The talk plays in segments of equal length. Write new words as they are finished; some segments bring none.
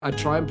I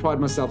try and pride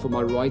myself on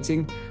my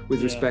writing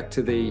with respect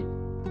to the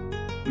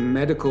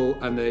medical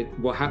and the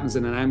what happens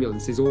in an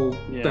ambulance is all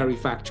very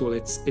factual.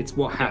 It's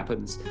what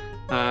happens.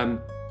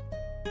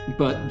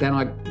 But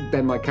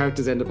then my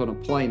characters end up on a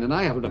plane and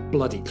I haven't a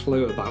bloody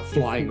clue about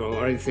flying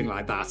or anything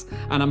like that.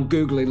 And I'm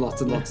Googling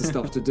lots and lots of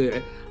stuff to do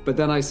it. But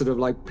then I sort of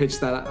like pitched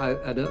that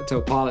to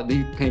a pilot and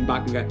he came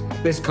back and go,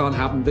 this can't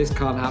happen, this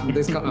can't happen,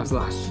 this can't. I was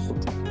like,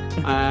 shit.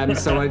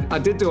 So I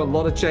did do a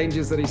lot of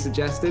changes that he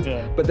suggested.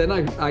 But then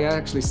I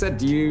actually said,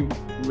 do you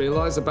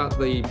realize about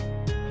the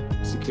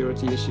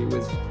security issue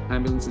with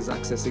ambulances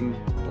accessing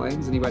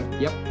planes? And he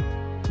went, yep.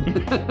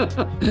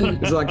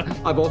 It's like,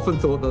 I've often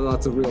thought that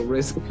that's a real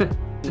risk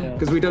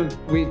because we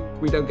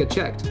don't get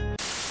checked.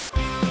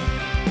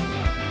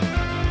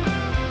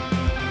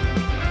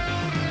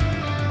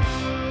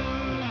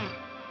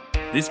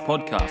 This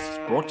podcast is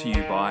brought to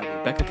you by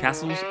Rebecca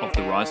Castles of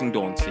the Rising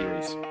Dawn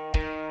series.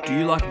 Do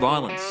you like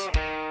violence?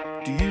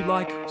 Do you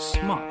like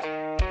smut?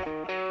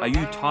 Are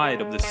you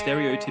tired of the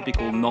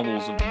stereotypical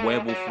novels of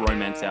werewolf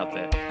romance out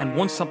there and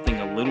want something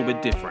a little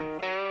bit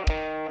different?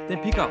 Then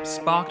pick up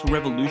Sparked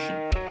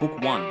Revolution, Book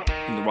 1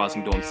 in the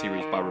Rising Dawn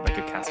series by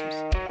Rebecca Castles.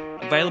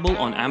 Available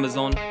on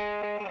Amazon,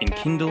 in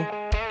Kindle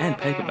and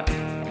paperback.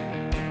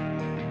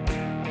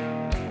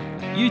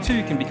 You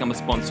too can become a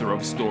sponsor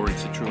of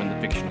Stories the True and the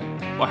Fictional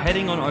by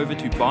heading on over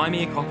to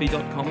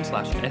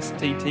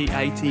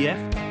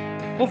buymeacoffee.com/STTATF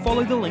or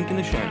follow the link in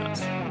the show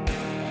notes.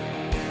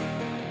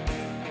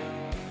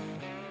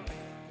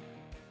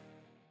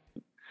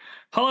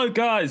 Hello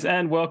guys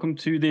and welcome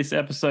to this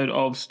episode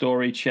of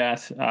Story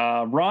Chat.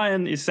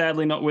 Ryan is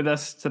sadly not with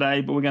us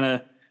today, but we're going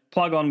to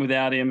plug on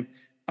without him.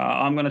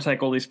 I'm going to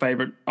take all his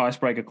favourite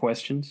icebreaker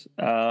questions.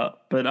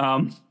 But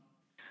on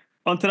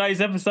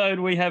today's episode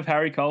we have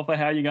Harry Colfer.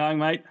 How are you going,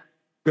 mate?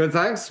 Good,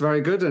 thanks.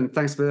 Very good, and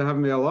thanks for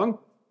having me along.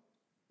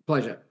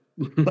 Pleasure.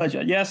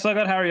 Pleasure. Yes, I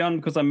got Harry on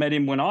because I met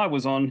him when I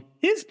was on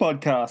his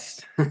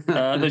podcast,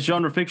 the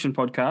Genre Fiction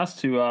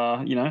podcast, who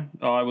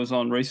I was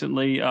on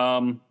recently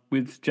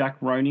with Jack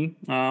Roney.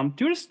 Do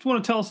you just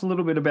want to tell us a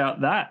little bit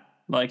about that?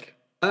 Like,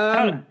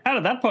 how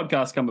did that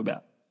podcast come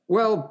about?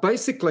 Well,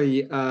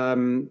 basically,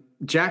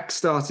 Jack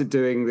started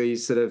doing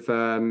these sort of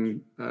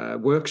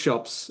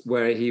workshops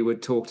where he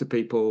would talk to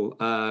people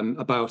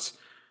about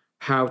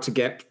how to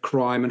get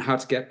crime and how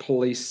to get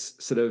police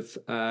sort of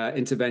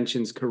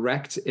interventions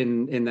correct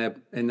in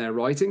their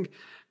writing.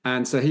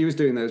 And so he was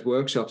doing those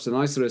workshops, and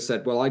I sort of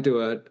said, well,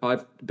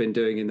 I've been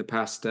doing in the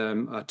past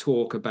a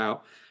talk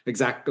about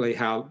exactly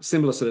how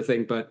similar sort of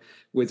thing, but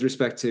with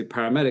respect to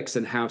paramedics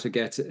and how to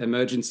get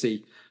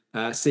emergency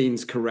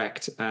scenes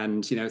correct,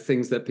 and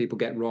things that people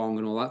get wrong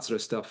and all that sort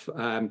of stuff.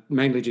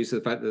 Mainly due to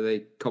the fact that they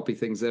copy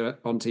things that are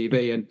on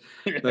TV, and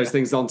those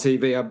things on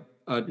TV are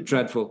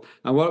dreadful.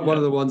 And one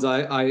of the ones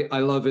I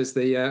love is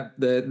the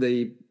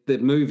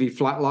movie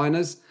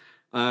Flatliners,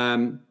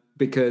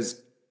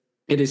 because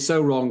it is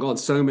so wrong on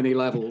so many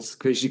levels.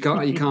 Because you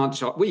can't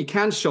shock. Well, you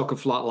can shock a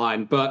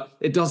flatline, but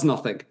it does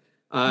nothing.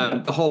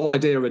 The whole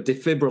idea of a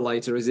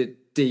defibrillator is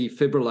it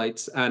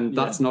defibrillates, and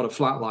that's not a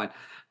flatline.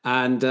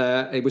 And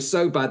it was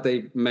so bad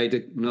they made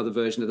another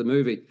version of the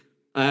movie.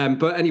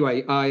 But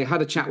anyway, I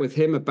had a chat with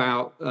him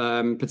about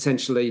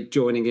potentially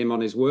joining him on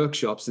his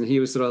workshops, and he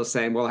was sort of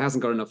saying, well, he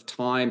hasn't got enough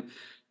time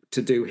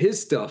to do his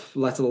stuff,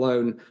 let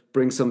alone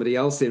bring somebody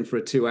else in for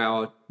a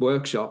 2-hour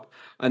workshop.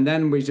 And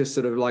then we just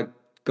sort of like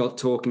got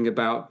talking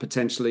about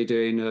potentially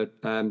doing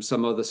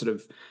some other sort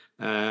of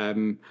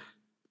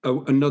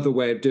another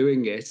way of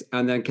doing it,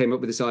 and then came up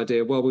with this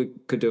idea, well, we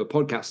could do a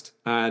podcast.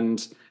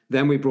 And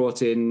then we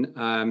brought in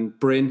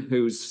Bryn,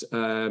 who's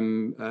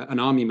an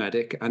army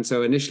medic. And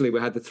so initially we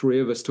had the three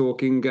of us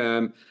talking,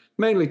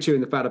 mainly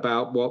chewing the fat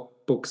about what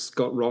books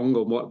got wrong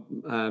or what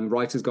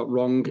writers got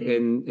wrong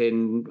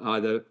in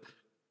either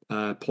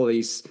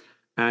police,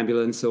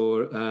 ambulance,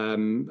 or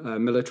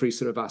military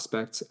sort of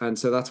aspects. And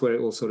so that's where it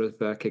all sort of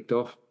kicked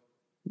off.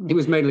 It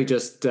was mainly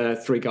just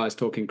three guys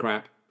talking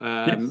crap.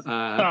 And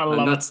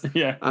on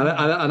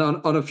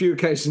a few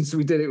occasions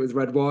we did it with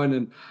red wine,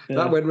 and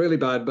that went really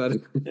bad. But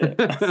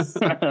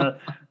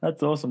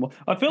that's awesome.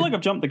 I feel like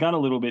I've jumped the gun a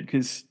little bit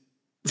because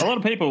a lot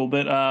of people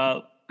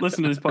that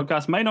listen to this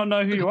podcast may not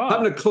know who you are.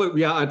 Haven't a clue.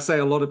 Yeah, I'd say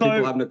a lot of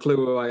people haven't a clue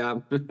who I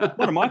am.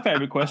 One of my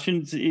favorite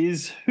questions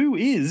is, who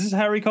is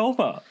Harry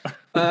Colfer?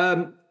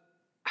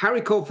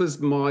 Harry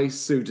Colfer's my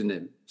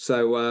pseudonym.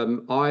 So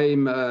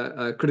I'm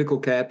a critical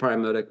care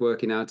paramedic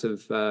working out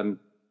of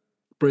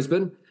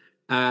Brisbane.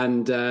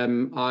 And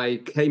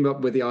I came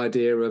up with the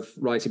idea of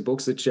writing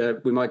books, which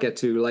we might get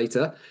to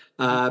later.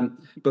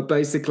 But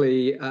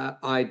basically,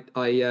 I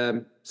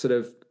sort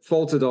of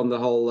faltered on the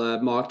whole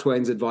Mark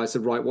Twain's advice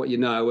of write what you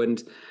know,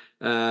 and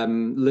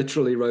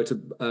literally wrote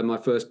my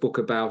first book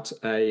about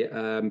a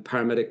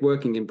paramedic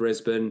working in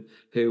Brisbane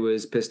who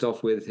was pissed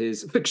off with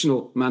his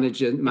fictional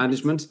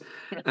management,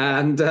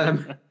 and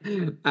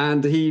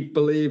he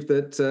believed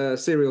that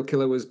serial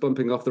killer was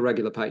bumping off the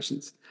regular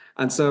patients.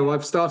 And so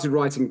I've started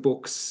writing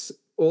books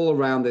all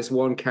around this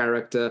one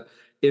character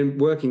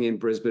working in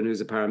Brisbane who's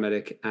a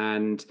paramedic,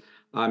 and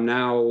I'm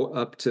now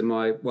up to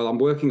I'm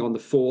working on the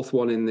fourth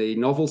one in the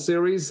novel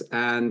series,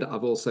 and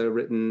I've also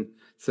written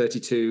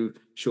 32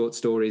 short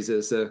stories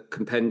as a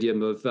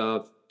compendium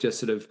of just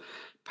sort of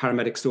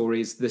paramedic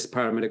stories. This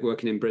paramedic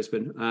working in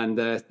Brisbane, and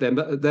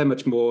they're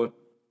much more.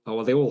 Oh,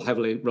 well, they all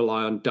heavily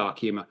rely on dark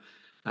humor.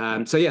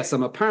 So yes,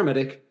 I'm a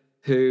paramedic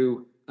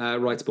who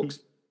writes books.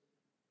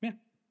 Yeah,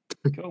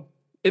 cool.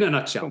 In a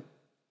nutshell.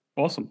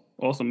 Cool.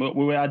 Awesome.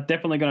 We are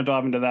definitely going to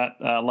dive into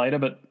that later,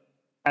 but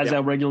as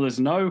our regulars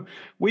know,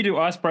 we do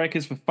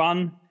icebreakers for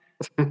fun.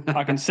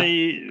 I can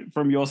see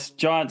from your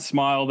giant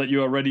smile that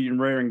you are ready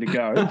and raring to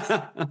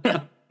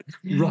go.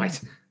 Right.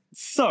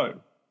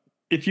 So,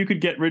 if you could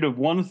get rid of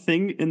one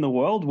thing in the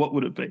world, what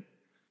would it be?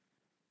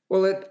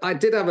 Well, I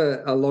did have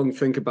a long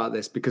think about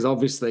this because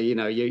obviously,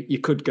 you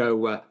could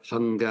go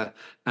hunger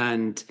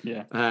and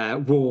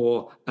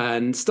war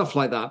and stuff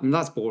like that, and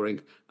that's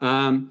boring.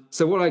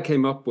 So what I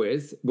came up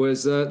with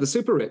was the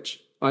super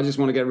rich. I just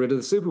want to get rid of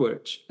the super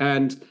rich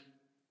and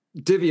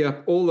divvy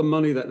up all the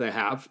money that they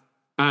have,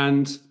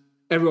 and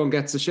everyone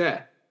gets a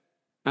share.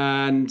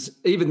 And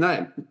even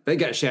then, they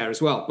get a share as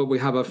well. But we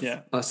have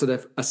a sort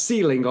of a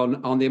ceiling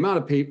on the amount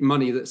of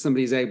money that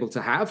somebody's able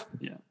to have.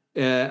 Yeah.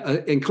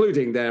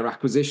 Including their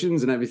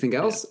acquisitions and everything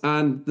else,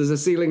 and there's a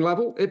ceiling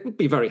level. It would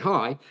be very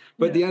high,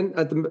 but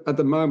at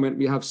the moment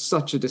we have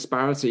such a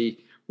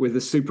disparity with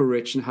the super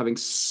rich and having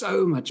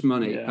so much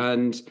money.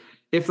 And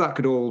if that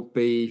could all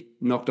be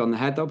knocked on the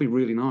head, that'd be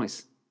really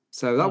nice.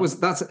 So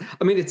that's.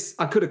 I mean,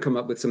 I could have come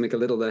up with something a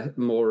little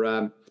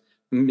more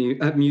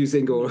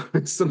amusing or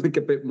something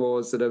a bit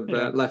more sort of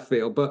left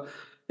field. But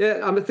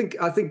I think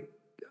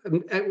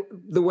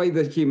the way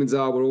that humans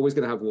are, we're always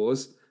going to have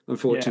wars,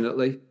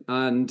 unfortunately,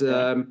 and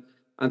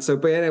so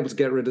being able to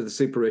get rid of the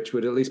super rich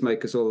would at least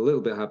make us all a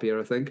little bit happier,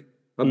 I think.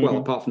 Well,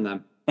 apart from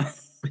them.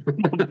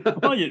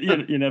 Well,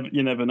 you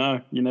never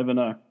know. You never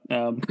know.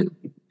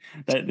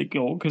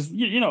 Because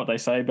you know what they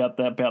say about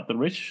the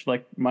rich,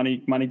 like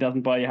money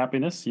doesn't buy you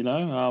happiness.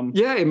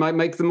 It might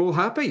make them all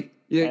happy.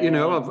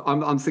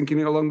 I'm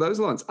thinking along those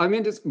lines. I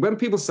mean, when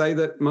people say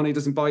that money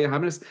doesn't buy you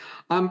happiness,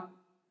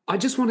 I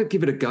just want to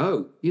give it a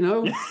go.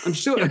 I'm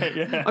sure.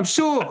 I'm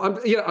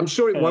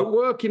sure it won't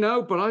work.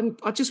 But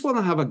I just want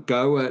to have a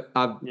go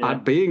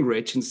at being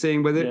rich and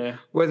seeing whether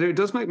it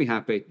does make me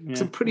happy.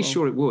 Because I'm pretty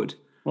sure it would.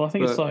 Well, I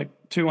think it's like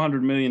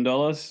 $200 million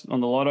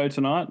on the lotto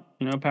tonight.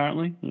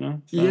 Apparently. So.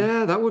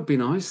 Yeah, that would be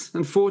nice.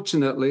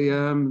 Unfortunately,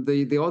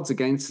 the odds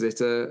against it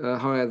are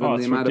higher than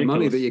the amount of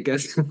money that you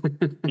get.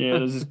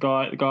 There's this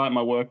guy at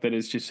my work that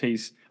is just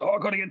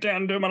I've got to get down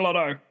and do my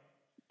lotto. And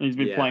he's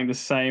been playing the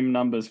same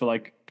numbers for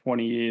like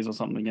 20 years or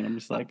something, and I'm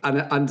just like,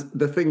 and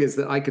the thing is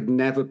that I could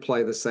never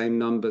play the same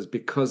numbers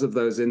because of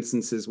those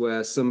instances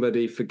where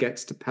somebody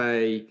forgets to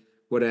pay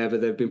whatever.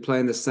 They've been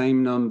playing the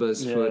same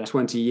numbers for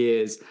 20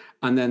 years,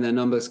 and then their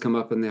numbers come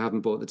up and they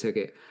haven't bought the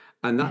ticket,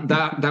 and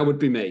that would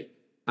be me,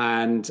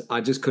 and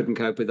I just couldn't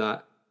cope with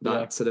that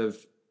sort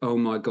of, oh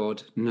my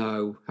god,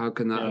 no, how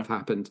can that have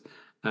happened?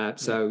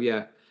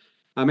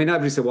 I mean,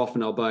 every so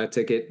often I'll buy a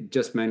ticket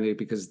just mainly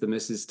because the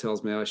missus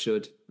tells me I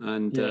should.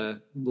 And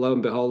lo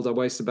and behold, I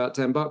waste about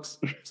 $10.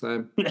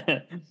 So,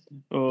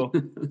 well,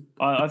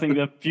 I think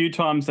the few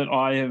times that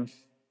I have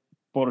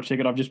bought a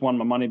ticket, I've just won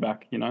my money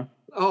back,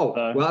 Oh,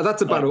 well,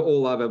 that's about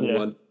all I've ever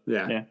won.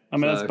 Yeah. I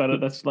mean, that's better.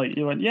 That's like,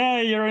 you went,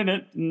 you're in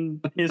it, and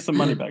here's some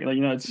money back. Like,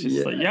 it's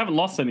just like, you haven't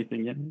lost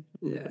anything yet.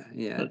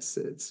 Yeah.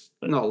 It's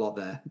not a lot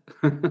there.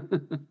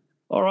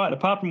 All right.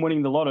 Apart from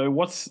winning the lotto,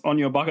 what's on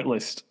your bucket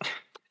list?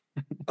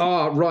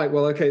 Oh, right.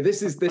 Well, okay.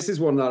 This is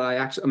one that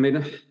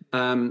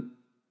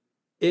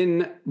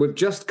we've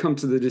just come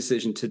to the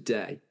decision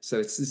today. So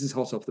this is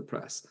hot off the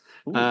press.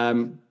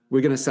 We're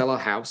going to sell our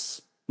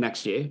house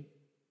next year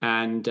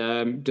and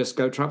just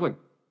go traveling.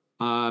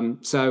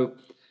 So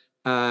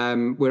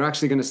we're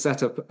actually going to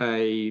set up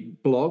a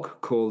blog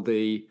called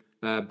the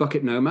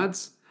Bucket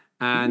Nomads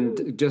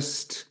and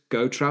just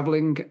go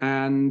traveling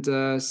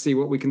and see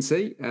what we can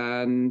see.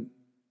 And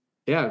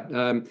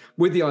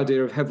with the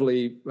idea of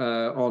heavily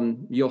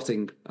on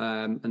yachting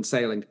and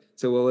sailing.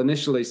 So we'll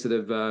initially sort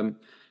of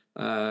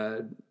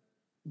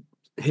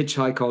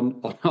hitchhike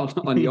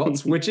on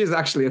yachts, which is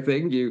actually a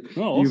thing.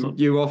 Awesome.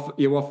 You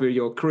offer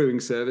your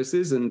crewing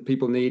services, and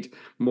people need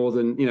more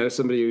than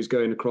somebody who's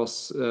going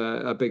across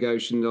a big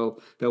ocean.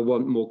 They'll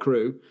want more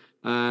crew,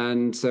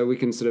 and so we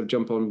can sort of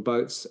jump on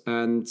boats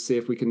and see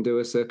if we can do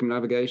a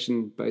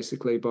circumnavigation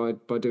basically by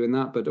doing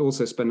that, but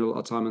also spend a lot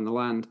of time on the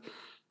land.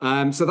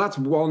 So that's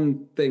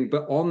one thing.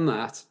 But on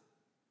that,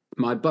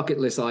 my bucket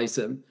list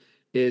item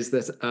is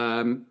that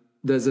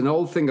there's an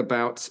old thing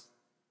about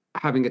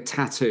having a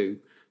tattoo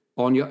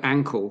on your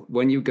ankle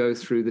when you go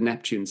through the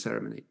Neptune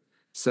ceremony.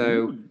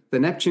 So the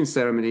Neptune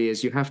ceremony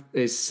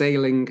is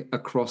sailing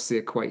across the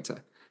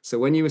equator. So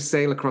when you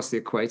sail across the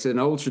equator, an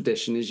old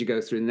tradition is you go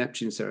through the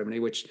Neptune ceremony,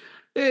 which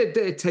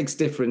it takes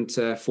different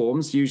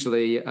forms,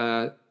 usually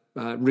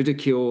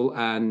ridicule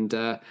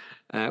and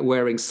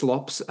wearing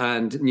slops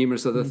and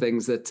numerous other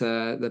things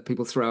that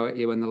people throw at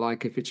you and the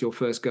like if it's your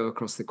first go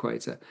across the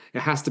equator. It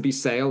has to be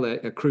sail.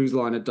 A cruise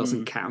liner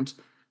doesn't count.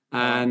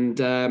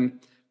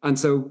 And And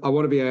so I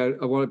want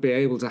to be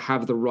able to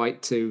have the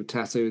right to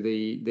tattoo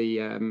the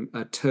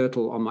a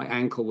turtle on my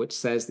ankle, which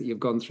says that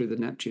you've gone through the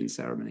Neptune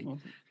ceremony.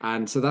 Awesome.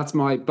 And so that's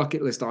my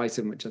bucket list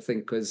item, which I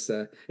think was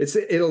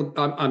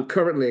I'm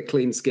currently a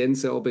clean skin,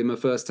 so it'll be my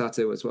first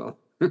tattoo as well.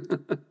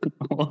 That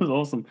was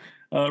awesome.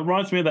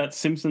 Reminds me of that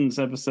Simpsons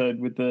episode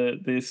with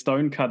the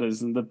stone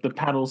cutters and the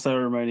paddle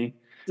ceremony.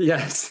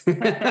 Yes.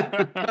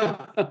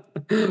 I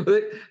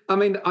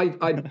mean,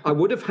 I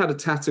would have had a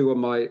tattoo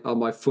on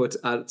my foot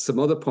at some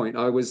other point.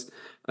 I was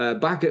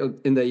back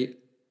in the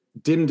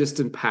dim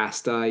distant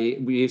past.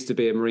 We used to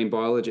be a marine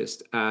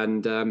biologist,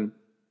 and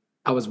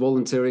I was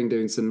volunteering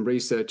doing some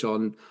research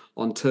on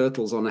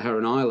turtles on a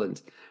Heron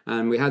Island,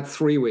 and we had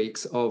 3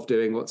 weeks of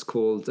doing what's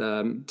called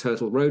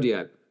turtle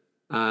rodeo.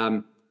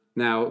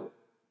 Now,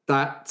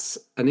 that's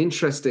an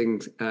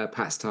interesting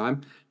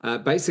pastime.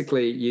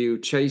 Basically, you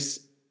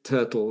chase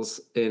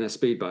turtles in a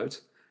speedboat,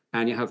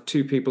 and you have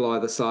two people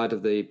either side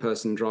of the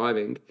person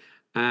driving,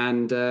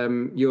 and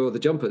you're the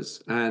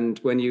jumpers. And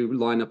when you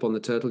line up on the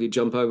turtle, you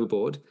jump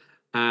overboard,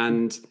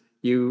 and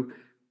you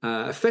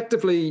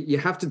effectively you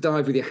have to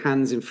dive with your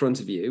hands in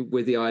front of you,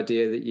 with the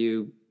idea that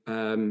you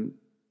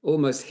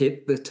almost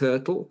hit the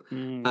turtle,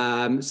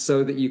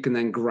 so that you can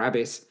then grab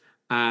it,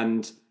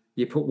 and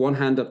you put one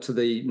hand up to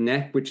the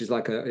neck, which is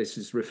this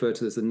is referred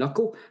to as the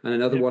knuckle, and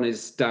another one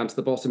is down to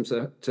the bottom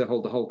to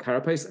hold the whole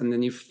carapace, and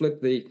then you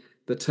flip the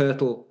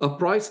turtle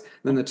upright,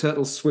 and then the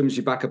turtle swims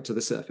you back up to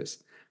the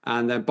surface.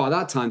 And then by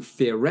that time,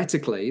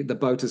 theoretically, the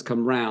boat has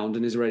come round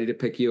and is ready to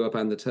pick you up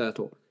and the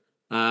turtle.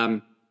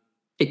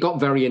 It got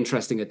very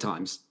interesting at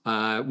times.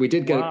 We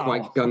did get it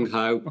quite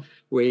gung-ho.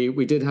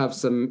 We did have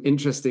some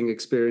interesting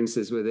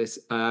experiences with this.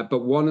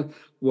 But one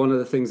of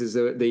the things is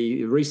that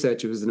the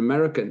researcher was an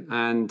American,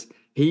 and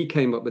he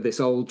came up with this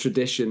old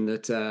tradition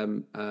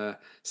that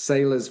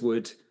sailors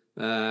would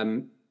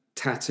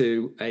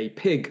tattoo a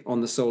pig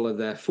on the sole of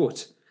their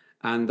foot,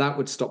 and that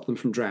would stop them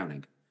from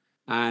drowning.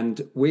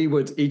 And we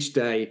would each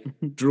day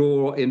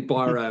draw in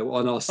biro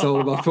on our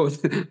sole of our foot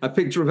a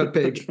picture of a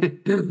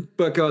pig,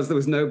 because there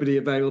was nobody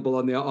available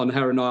on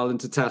Heron Island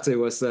to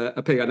tattoo us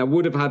a pig. And I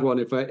would have had one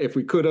if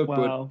we could have,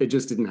 but it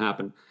just didn't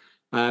happen.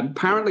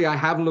 Apparently, I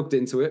have looked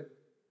into it,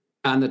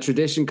 and the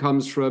tradition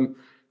comes from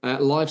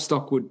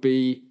livestock would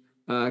be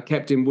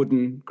kept in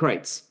wooden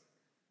crates.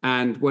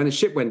 And when a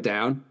ship went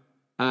down,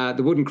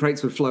 the wooden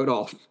crates would float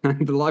off,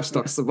 and the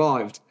livestock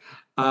survived.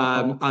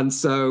 And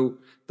so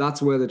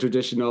that's where the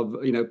tradition of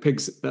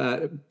pigs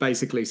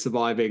basically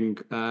surviving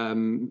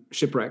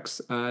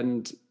shipwrecks,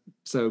 and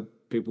so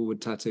people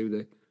would tattoo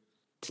the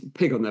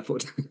pig on their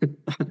foot.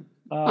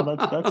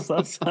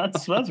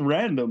 That's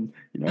random,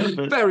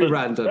 very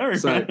random. Very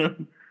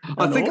random.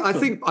 I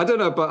think I don't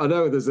know, but I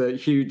know there's a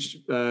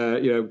huge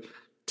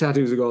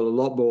tattoos have got a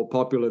lot more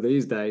popular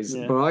these days.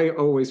 Yeah. But I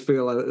always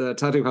feel like a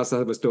tattoo has to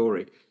have a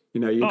story.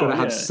 You've got to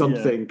have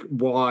something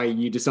why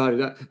you decided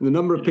that. And the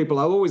number of people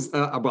I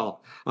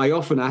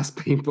often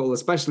ask people,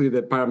 especially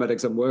the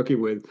paramedics I'm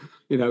working with,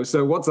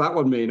 so what's that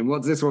one mean? And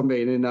what's this one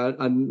mean?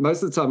 And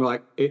most of the time, I'm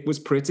like, it was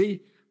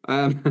pretty. So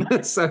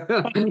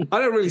I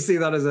don't really see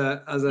that as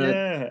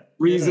a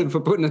reason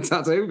for putting a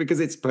tattoo, because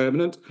it's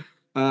permanent.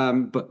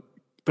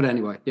 But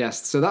anyway,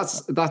 yes. So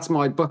that's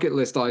my bucket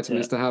list item,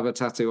 is to have a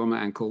tattoo on my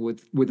ankle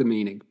with a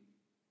meaning.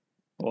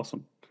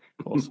 Awesome.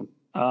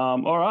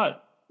 All right.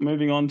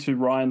 Moving on to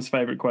Ryan's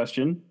favorite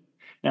question.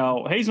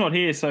 Now, he's not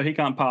here, so he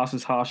can't pass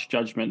as harsh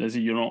judgment as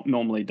he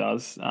normally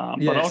does.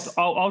 But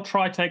I'll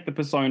try take the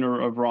persona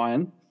of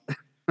Ryan.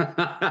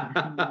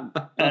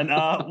 And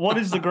what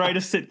is the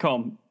greatest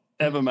sitcom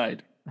ever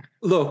made?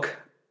 Look,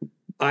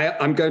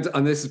 I'm going to,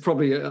 and this is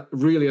probably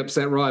really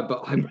upset Ryan,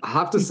 but I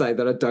have to say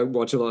that I don't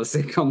watch a lot of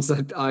sitcoms.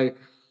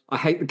 I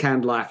hate the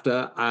canned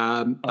laughter,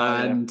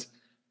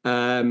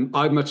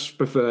 I much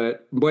prefer,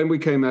 when we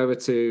came over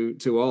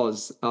to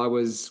Oz, I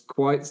was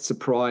quite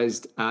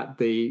surprised at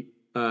the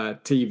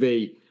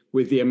TV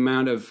with the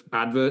amount of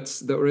adverts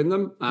that were in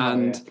them.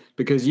 And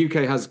because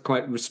UK has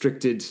quite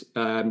restricted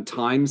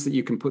times that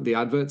you can put the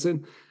adverts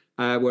in,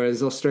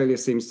 whereas Australia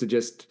seems to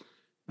just,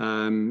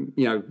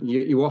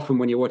 you often,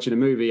 when you're watching a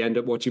movie, end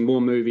up watching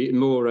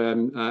more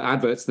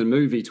adverts than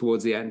movie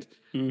towards the end.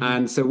 Mm-hmm.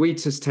 And so we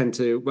just tend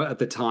to, at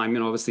the time,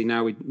 and obviously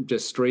now we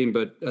just stream,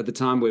 but at the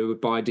time we would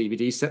buy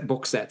DVD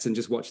box sets and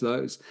just watch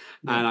those.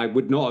 Yeah. And I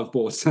would not have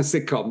bought a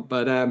sitcom,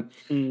 but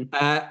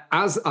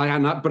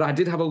but I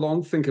did have a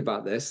long think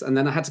about this, and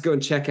then I had to go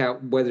and check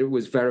out whether it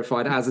was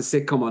verified as a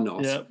sitcom or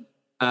not. Yep.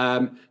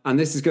 And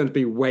this is going to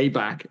be way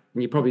back,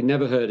 and you probably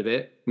never heard of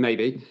it,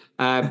 maybe.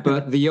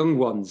 But The Young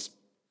Ones.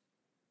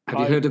 Have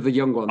you heard of The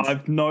Young Ones?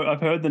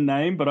 I've heard the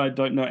name, but I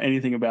don't know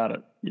anything about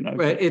it.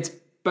 It's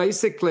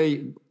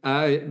basically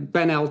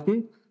Ben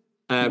Elton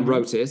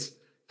wrote it.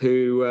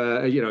 Who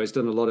has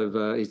done a lot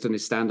of he's done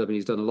his stand up, and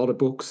he's done a lot of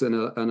books and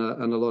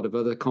a lot of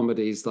other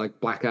comedies like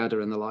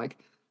Blackadder and the like.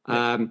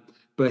 Yeah.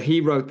 But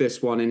he wrote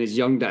this one in his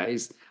young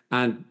days,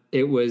 and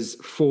it was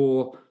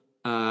for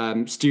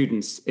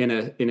students in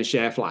a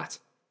share flat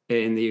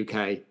in the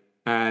UK,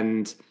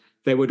 and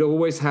they would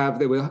always have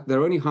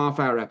they're only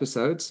half-hour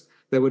episodes.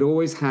 They would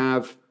always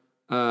have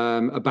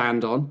a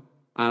band on,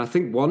 and I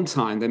think one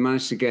time they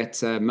managed to get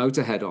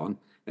Motorhead on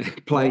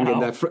playing in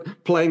their Wow.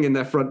 playing in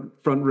their front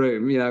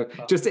room.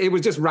 Just it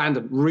was just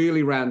random,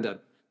 really random,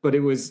 but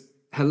it was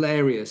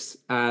hilarious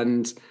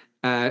and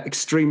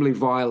extremely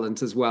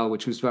violent as well,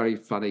 which was very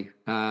funny.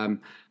 And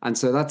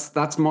so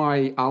that's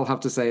my I'll have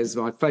to say is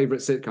my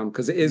favorite sitcom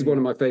because it is one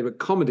of my favorite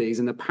comedies,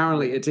 and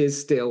apparently it is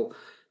still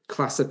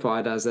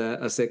classified as a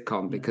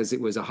sitcom because it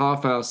was a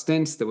half-hour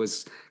stint. There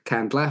was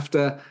canned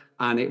laughter,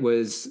 and it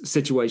was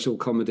situational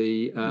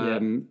comedy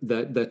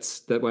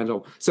that went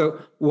on. So,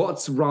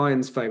 what's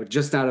Ryan's favorite?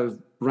 Just out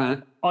of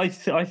I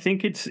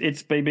think it's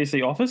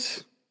BBC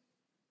Office.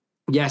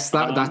 yes,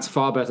 that's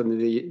far better than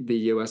the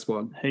US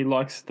one. He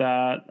likes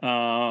that.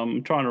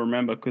 I'm trying to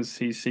remember because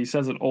he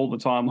says it all the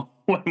time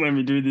when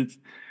we do this.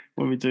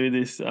 When we do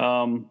this,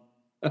 He'll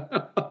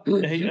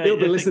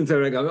be listening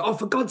to it and go, "Oh,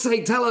 for God's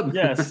sake, tell him!"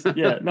 Yes,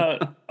 yeah. No,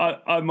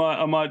 I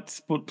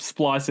might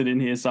splice it in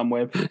here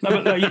somewhere. No,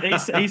 but no,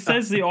 he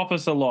says The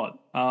Office a lot.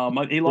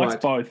 He likes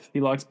both.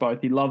 He likes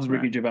both. He loves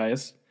Ricky Gervais.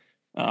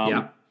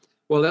 Yeah.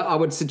 Well, I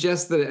would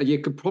suggest that you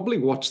could probably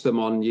watch them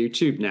on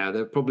YouTube now.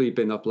 They've probably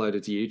been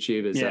uploaded to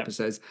YouTube as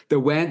episodes.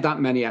 There weren't that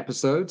many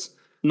episodes.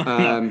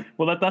 No.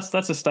 Well, that's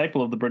a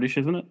staple of the British,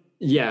 isn't it?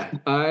 Yeah.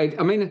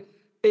 I mean,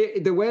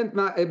 there weren't.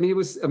 I mean, it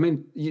was. I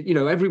mean,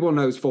 everyone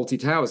knows Faulty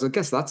Towers. I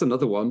guess that's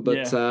another one.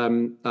 But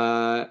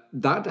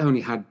that only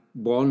had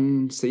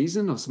one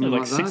season or something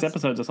like that. 6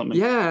 episodes or something.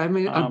 Yeah. I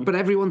mean, but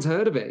everyone's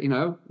heard of it.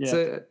 Yeah.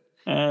 So,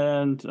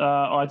 and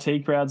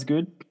IT Crowd's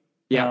good.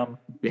 Yeah.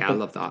 I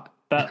love that.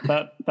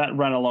 That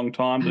ran a long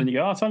time, but then you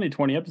go, it's only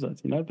 20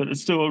 episodes, but it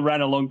still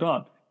ran a long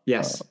time.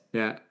 Yes,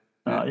 No,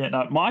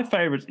 my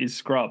favorite is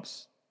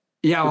Scrubs.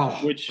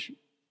 Yeah, which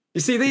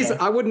you see these,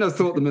 I wouldn't have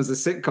thought them as a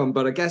sitcom,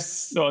 but I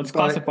guess no, it's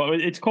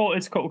classified. It's called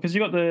because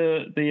you got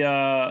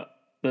the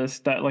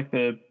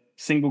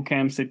single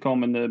cam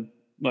sitcom and the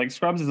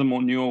Scrubs is a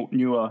more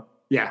newer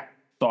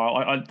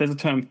style. There's a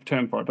term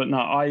for it, but no,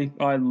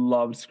 I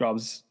loved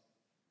Scrubs.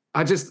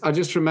 I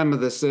just remember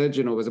the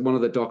surgeon or was it one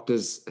of the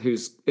doctors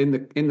who's in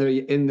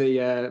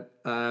the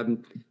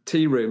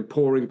tea room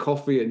pouring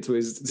coffee into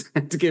his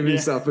to give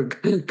himself a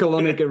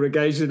colonic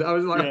irrigation. I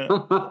was like,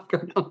 oh my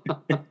God.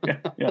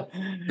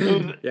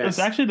 It was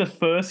actually the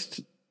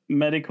first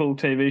medical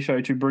TV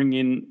show to bring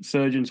in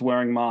surgeons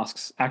wearing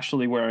masks,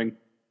 actually wearing.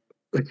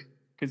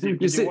 Because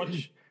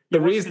the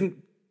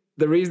reason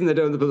they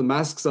don't put the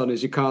masks on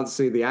is you can't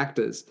see the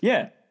actors.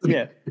 Yeah.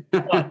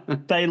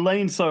 But they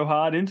lean so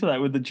hard into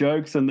that with the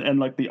jokes and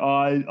like the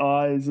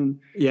eyes and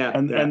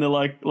they're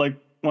like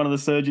one of the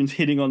surgeons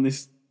hitting on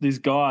this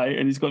guy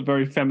and he's got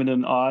very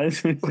feminine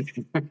eyes.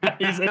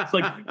 It's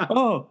like,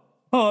 oh,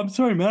 I'm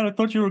sorry, man. I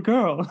thought you were a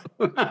girl.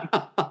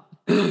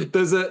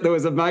 There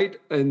was a mate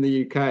in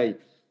the UK,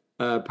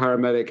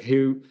 paramedic,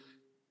 who,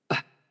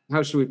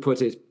 how should we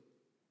put it?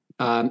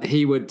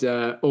 He would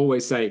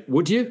always say,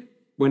 "Would you?"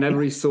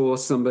 Whenever he saw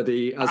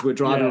somebody as we're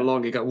driving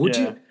along, he'd go, "Would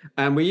you?"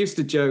 And we used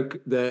to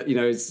joke that,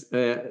 his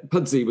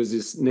Pudsey was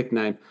his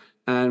nickname.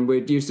 And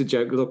we used to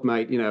joke, "Look,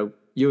 mate, you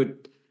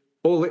would,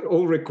 all it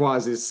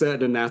requires is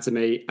certain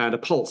anatomy and a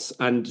pulse,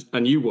 and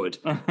you would."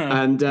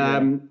 And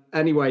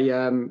anyway,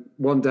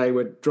 one day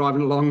we're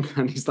driving along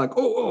and he's like,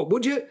 oh,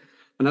 would you?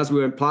 And as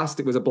we went past,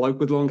 it was a bloke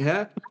with long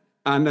hair.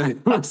 And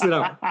I said,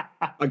 "Oh,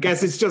 I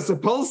guess it's just a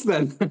pulse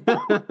then."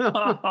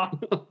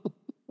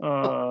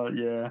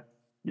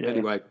 Yeah.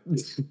 Anyway,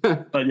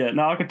 but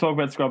I could talk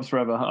about Scrubs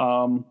forever.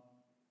 I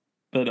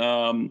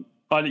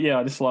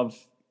just love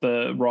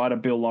the writer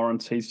Bill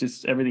Lawrence. He's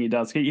just everything he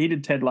does. He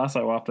did Ted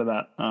Lasso after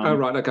that. Oh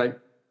right, okay.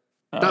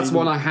 That's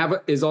one I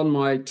have is on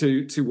my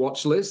to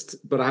watch list,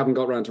 but I haven't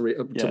got around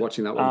to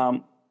watching that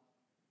one.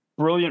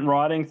 Brilliant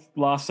writing.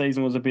 Last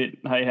season was a bit,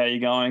 hey, how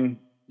you going?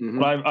 Mm-hmm.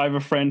 But I have a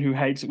friend who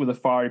hates it with a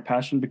fiery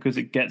passion because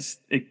it gets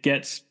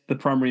the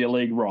Premier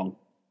League wrong.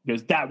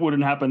 Because that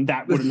wouldn't happen.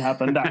 That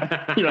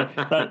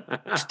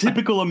that's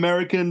typical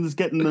Americans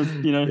getting the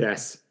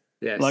Yes.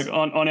 Like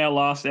on our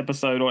last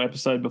episode or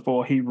episode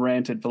before, he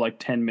ranted for like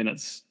 10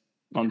 minutes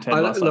on Ted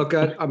Lasso. Look,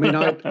 I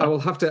will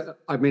have to.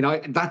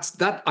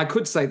 I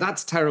could say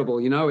that's terrible.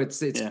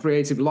 It's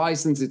creative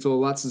license. It's all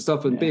that sort of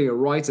stuff. And being a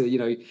writer,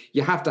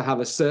 you have to have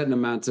a certain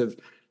amount of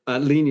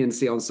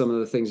leniency on some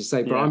of the things you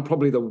say. But I'm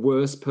probably the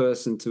worst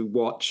person to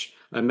watch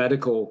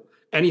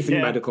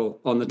anything medical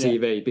on the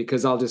TV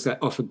because I'll just say,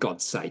 "Oh, for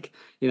God's sake,"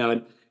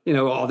 they're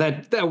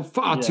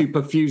far too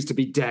perfused to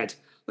be dead.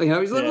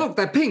 He's like, "Look,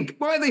 they're pink.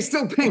 Why are they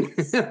still pink?"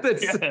 For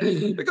God's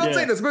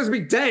sake, they're supposed to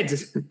be dead.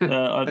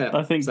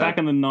 I think back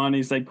in the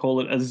 90s they call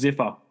it a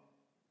ziffer.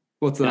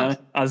 What's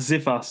that? A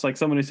ziffer. It's like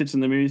someone who sits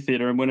in the movie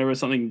theater and whenever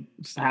something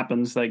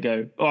happens, they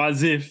go, "Oh, a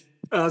ziff."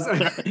 I'll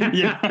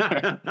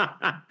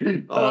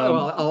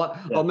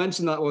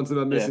mention that one to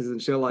my missus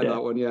and she'll like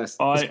that one. Yes.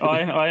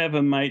 I have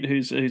a mate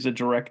who's a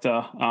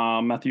director,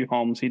 Matthew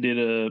Holmes. He did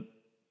a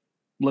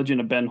Legend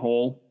of Ben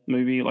Hall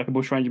movie, like a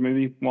bushranger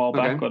movie a while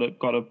back.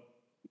 Got a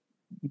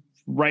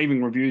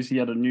raving reviews. He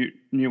had a new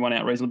one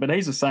out recently, but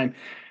he's the same.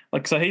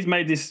 Like, so he's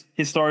made this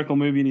historical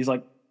movie and he's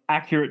like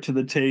accurate to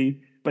the T.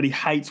 but he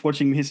hates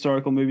watching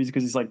historical movies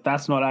because he's like,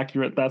 that's not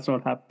accurate. That's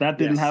not that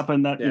didn't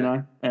happen. That you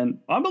know, and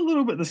I'm a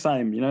little bit the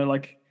same. You know,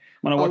 like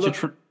when I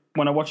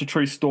watch a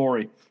true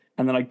story,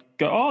 and then I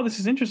go, oh, this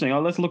is interesting.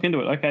 Oh, let's look into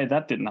it. Okay,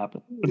 that didn't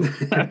happen.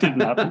 That didn't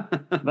happen.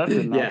 That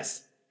didn't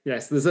happen.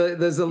 Yes.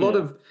 There's a lot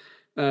of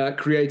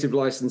creative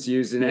license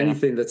used in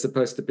anything that's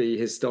supposed to be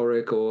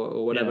historic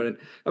or whatever. And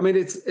I mean,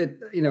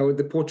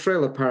 the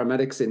portrayal of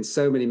paramedics in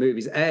so many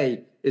movies.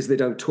 Is they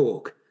don't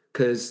talk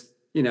because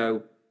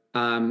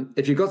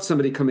if you've got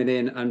somebody coming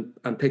in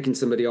and picking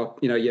somebody up,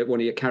 one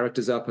of your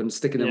characters up and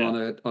sticking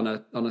them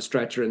on a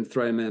stretcher and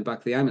throwing them in the back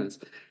of the ambulance,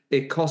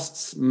 it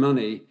costs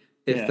money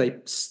if they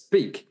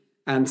speak.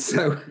 And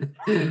so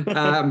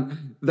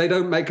they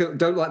don't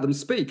let them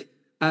speak.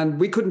 And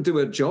we couldn't do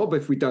a job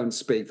if we don't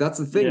speak. That's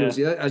the thing.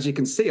 As you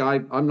can see,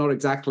 I'm not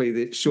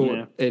exactly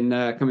short in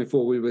coming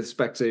forward with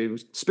respect to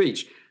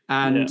speech.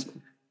 And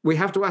we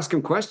have to ask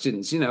them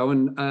questions,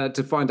 and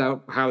to find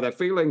out how they're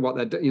feeling,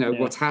 what they're,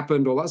 what's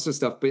happened, all that sort of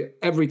stuff. But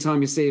every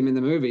time you see them in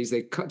the movies,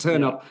 they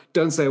turn up,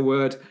 don't say a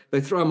word,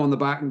 they throw them on the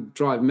back and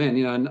drive them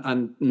in,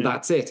 and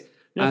that's it.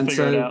 You'll and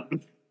figure so, it out.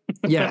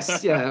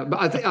 Yes,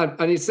 but I think,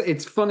 and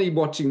it's funny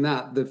watching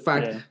that. The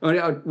fact,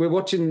 we're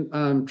watching.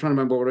 Trying to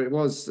remember what it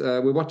was.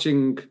 We're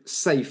watching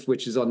Safe,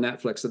 which is on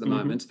Netflix at the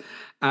moment,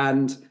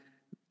 and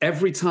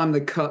every time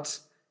they cut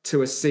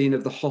to a scene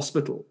of the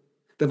hospital,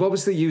 they've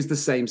obviously used the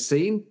same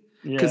scene.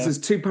 Because there's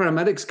two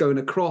paramedics going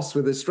across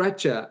with a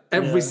stretcher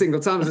every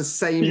single time. It's the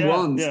same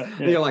ones.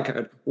 And you're like,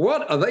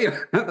 what are they?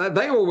 Are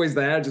they always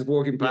there, just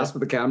walking past with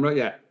the camera?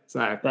 Yeah.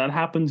 So that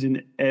happens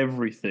in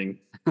everything.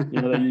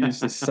 They use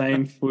the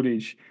same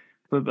footage.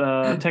 But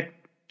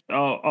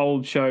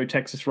old show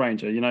Texas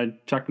Ranger,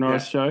 Chuck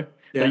Norris show.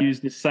 They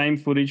use the same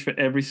footage for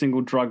every single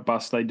drug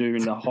bust they do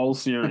in the whole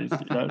series.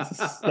 It's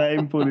the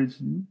same footage.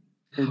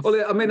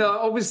 Well, I mean,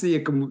 obviously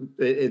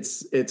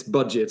it's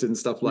budget and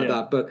stuff like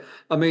that. But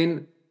I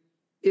mean,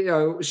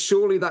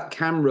 surely that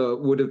camera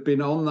would have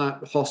been on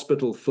that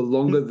hospital for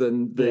longer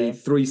than the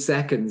 3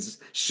 seconds.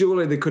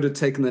 Surely they could have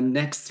taken the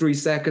next 3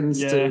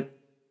 seconds to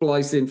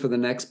splice in for the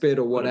next bit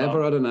or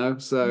whatever. I don't know.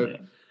 So,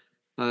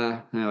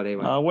 anyway.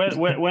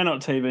 We're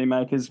not TV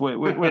makers. We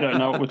don't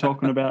know what we're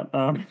talking about.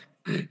 All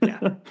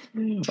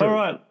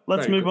right,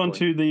 let's move on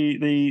to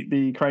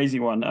the crazy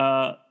one.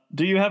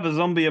 Do you have a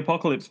zombie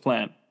apocalypse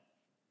plan?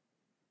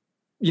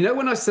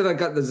 When I said I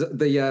got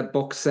the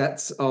box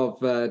sets of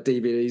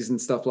DVDs and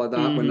stuff like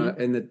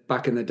that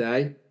back in the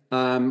day,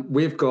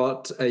 we've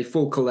got a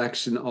full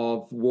collection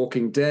of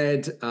Walking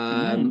Dead,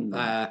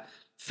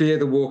 Fear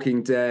the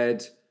Walking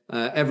Dead,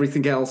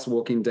 everything else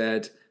Walking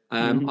Dead.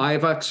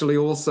 I've actually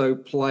also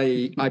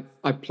played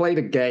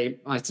a game.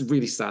 It's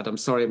really sad. I'm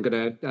sorry. I'm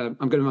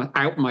gonna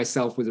out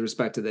myself with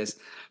respect to this,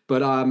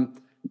 but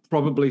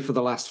probably for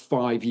the last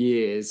 5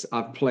 years,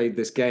 I've played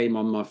this game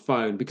on my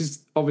phone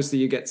because obviously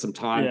you get some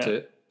time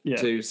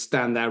to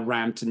stand there,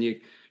 rant, and you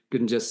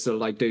can just sort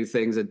of like do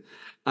things. And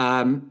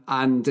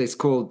it's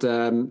called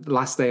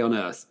Last Day on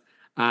Earth.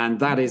 And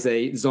that is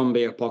a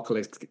zombie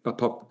apocalypse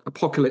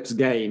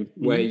game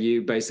where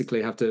you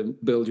basically have to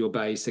build your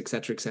base, et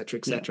cetera, et cetera,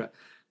 et cetera,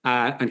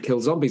 and kill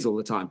zombies all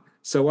the time.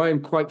 So I am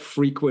quite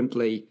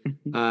frequently...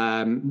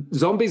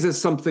 zombies is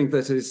something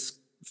that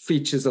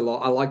features a lot.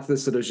 I like the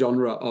sort of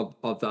genre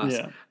of that.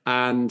 Yeah.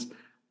 And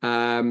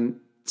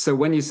so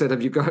when you said,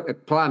 have you got a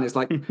plan? It's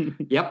like,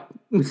 yep.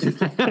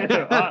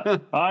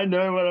 I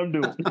know what I'm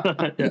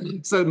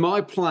doing. So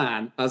my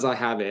plan, as I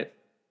have it,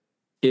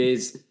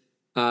 is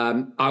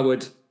I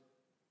would,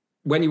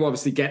 when you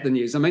obviously get the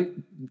news, I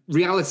mean,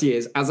 reality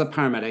is, as a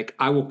paramedic,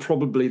 I will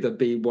probably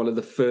be one of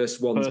the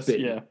first ones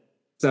bitten. Yeah.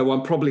 So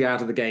I'm probably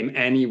out of the game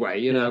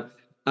anyway,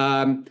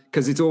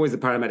 because it's always the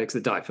paramedics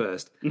that die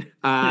first.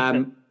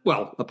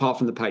 Well, apart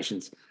from the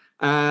patients.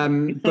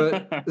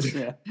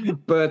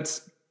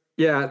 But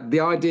the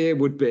idea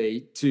would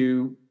be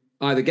to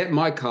either get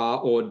my car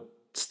or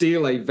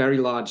steal a very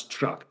large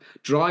truck,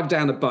 drive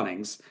down to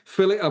Bunnings,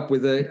 fill it up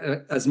with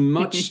as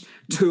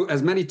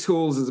many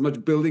tools, as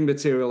much building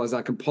material as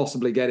I can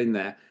possibly get in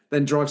there,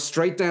 then drive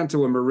straight down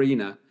to a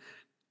marina,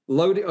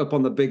 load it up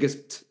on the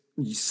biggest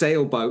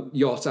sailboat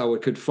yacht I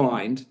could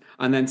find,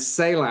 and then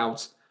sail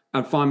out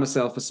and find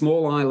myself a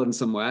small island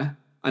somewhere,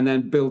 and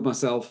then build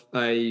myself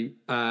a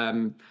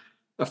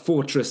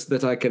fortress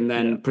that I can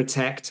then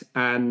protect,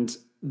 and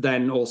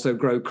then also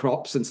grow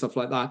crops and stuff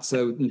like that.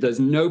 So there's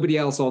nobody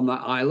else on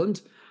that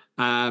island.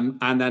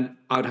 And then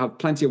I'd have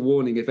plenty of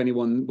warning if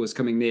anyone was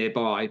coming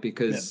nearby,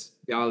 because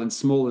the island's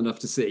small enough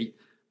to see.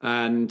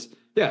 And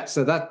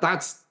so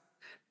that's,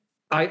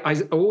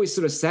 I always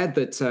sort of said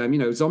that,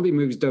 zombie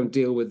movies don't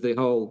deal with the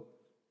whole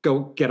go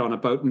get on a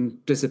boat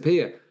and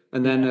disappear.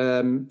 And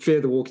then Fear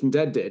the Walking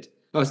Dead did.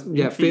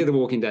 Fear the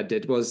Walking Dead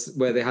did, was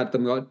where they had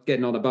them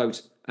getting on a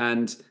boat.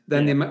 And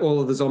then all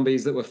of the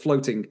zombies that were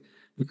floating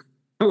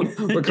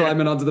were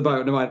climbing onto the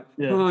boat. And I went,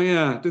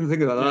 didn't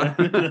think about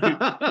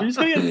that. You're just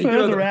going to get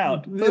further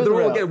out.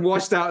 They're all getting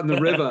washed out in the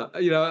river,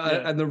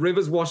 and the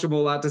rivers wash them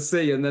all out to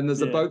sea. And then there's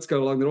the boats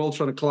go along. They're all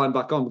trying to climb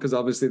back on because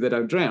obviously they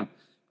don't drown.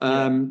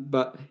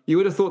 But you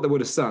would have thought they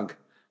would have sunk.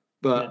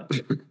 Yeah. But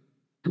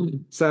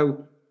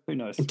so, Who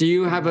knows? do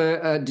you have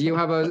a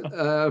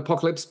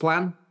apocalypse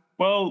plan?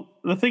 Well,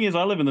 the thing is,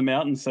 I live in the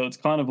mountains, so it's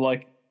kind of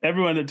like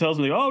everyone that tells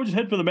me, "Oh, just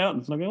head for the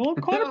mountains." And I go, "Well,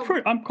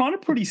 I'm kind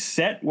of pretty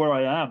set where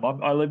I am.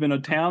 I live in a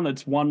town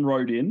that's one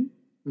road in.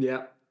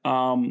 Yeah.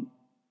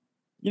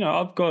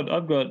 I've got,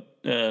 albeit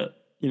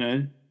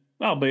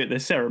they're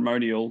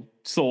ceremonial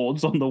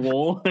swords on the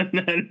wall, and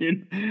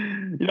then,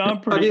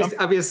 I'm pretty.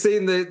 Have you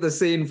seen the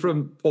scene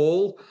from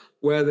Paul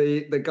where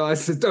the guy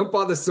says, "Don't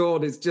buy the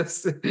sword.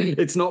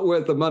 It's not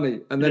worth the money."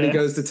 And then he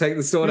goes to take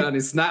the sword out and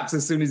it snaps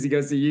as soon as he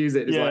goes to use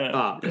it.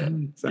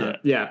 It's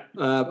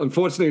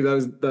unfortunately,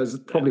 those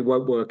probably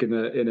won't work in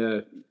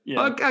a.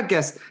 Yeah. I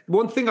guess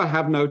one thing I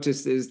have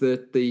noticed is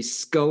that the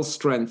skull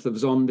strength of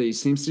zombies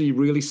seems to be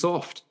really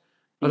soft.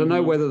 I don't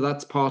know whether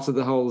that's part of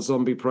the whole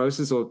zombie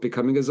process or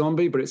becoming a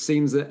zombie, but it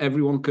seems that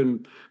everyone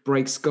can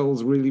break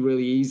skulls really,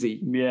 really easy.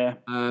 Yeah,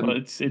 well,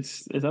 it's.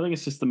 I think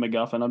it's just the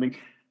MacGuffin. I mean,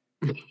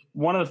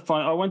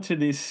 I went to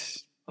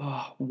this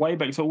way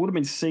back, so it would have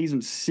been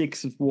season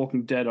 6 of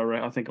Walking Dead.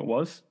 I think it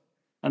was,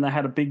 and they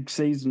had a big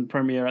season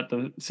premiere at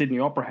the Sydney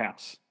Opera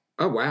House.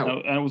 Oh wow!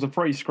 And it was a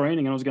free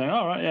screening, and I was going,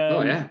 all right, yeah.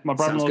 Oh yeah. My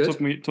brother-in-law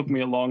took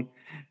me along,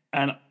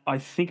 and I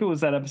think it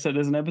was that episode.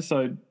 There's an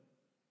episode.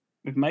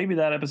 Maybe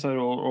that episode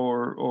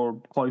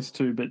or close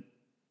to, but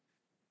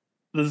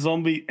the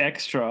zombie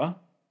extra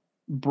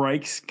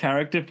breaks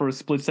character for a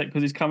split sec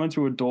because he's coming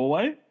through a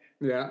doorway.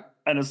 Yeah.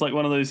 And it's like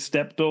one of those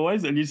step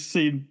doorways, and you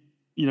see,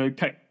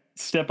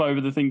 step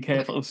over the thing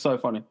carefully. It was so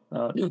funny.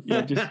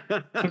 Just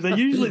because they're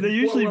usually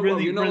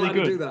really you're not really allowed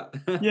good. to do that.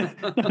 Yeah,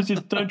 it's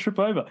just don't trip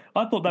over.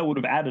 I thought that would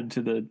have added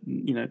to the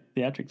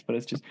theatrics, but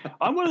it's just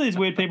I'm one of these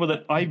weird people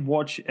that I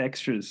watch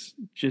extras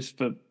just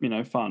for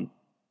fun.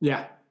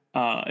 Yeah.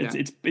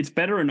 It's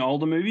better in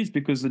older movies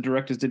because the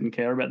directors didn't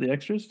care about the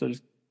extras. They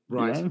just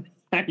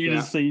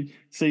just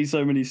see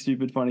so many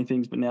stupid funny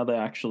things, but now they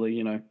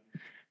actually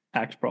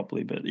act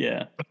properly. But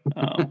yeah,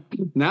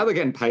 now they're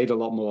getting paid a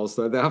lot more,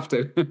 so they have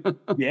to.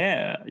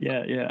 yeah.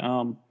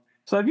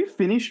 So have you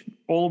finished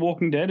all of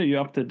Walking Dead? Are you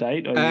up to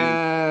date?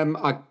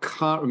 I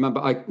can't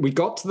remember. We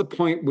got to the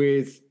point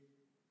with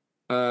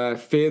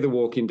Fear the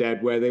Walking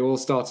Dead where they all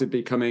started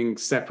becoming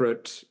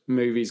separate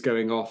movies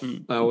going off,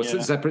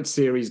 separate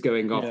series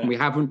going off, and we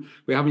haven't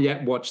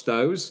yet watched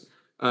those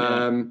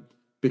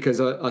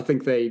because I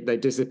think they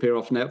disappear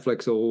off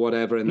Netflix or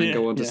whatever and then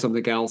go on to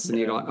something else, and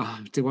you're like, oh,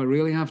 do I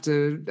really have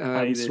to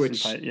pay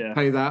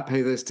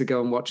this to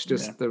go and watch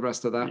just the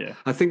rest of that? Yeah.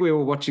 I think we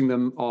were watching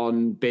them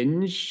on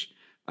binge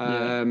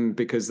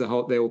because they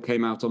all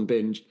came out on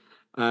binge,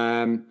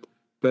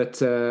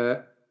 but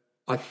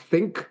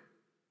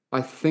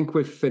I think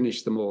we've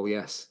finished them all.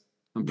 Yes,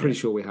 I'm pretty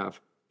sure we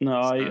have. No,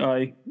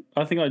 I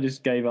think I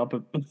just gave up.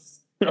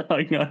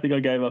 I think I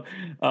gave up.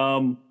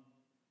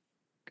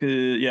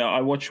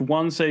 I watched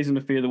one season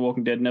of Fear the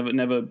Walking Dead.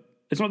 Never.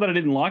 It's not that I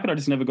didn't like it. I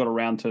just never got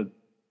around to.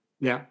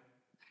 Yeah,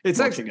 it's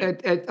actually.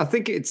 I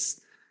think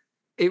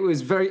it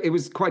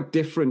was quite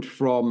different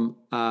from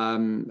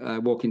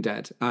Walking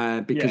Dead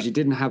because you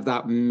didn't have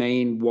that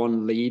main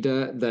one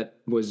leader that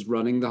was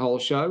running the whole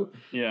show.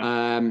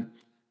 Yeah.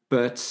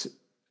 But.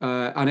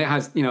 And it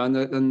has,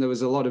 and there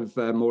was a lot of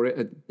more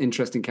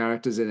interesting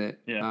characters in it.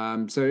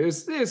 Yeah. So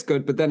it's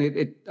good, but then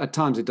it at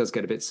times it does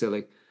get a bit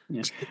silly.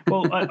 Yeah.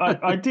 Well,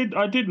 I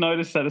did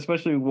notice that,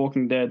 especially with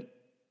Walking Dead,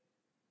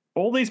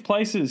 all these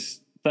places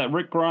that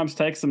Rick Grimes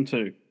takes them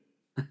to,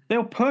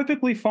 they're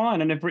perfectly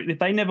fine, and if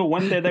they never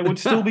went there, they would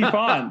still be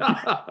fine.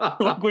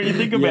 Like when you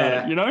think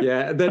about it,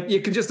 Yeah, then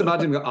you can just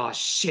imagine, oh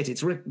shit,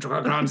 it's Rick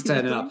Grimes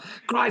turning up.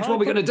 Grimes, what are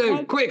we going to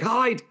do? Quick,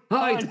 hide!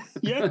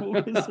 Yeah,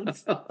 well,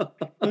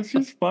 it's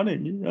just funny.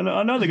 And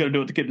I know they're going to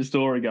do it to keep the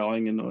story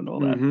going and all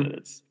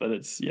that, but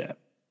it's yeah.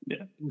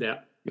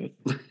 Good.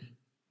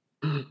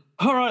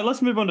 All right,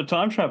 let's move on to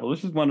time travel.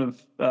 This is one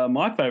of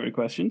my favorite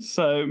questions.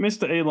 So,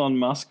 Mr. Elon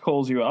Musk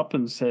calls you up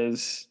and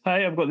says,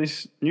 "Hey, I've got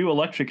this new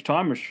electric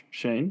time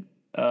machine.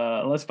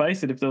 Let's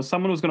face it, if there was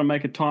someone who was going to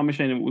make a time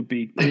machine, it would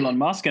be Elon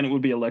Musk, and it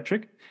would be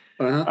electric.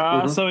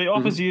 So he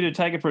offers you to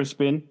take it for a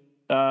spin.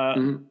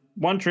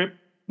 One trip.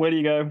 Where do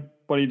you go?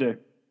 What do you do?"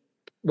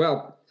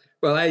 Well,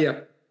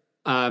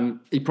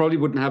 he probably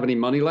wouldn't have any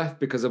money left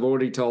because I've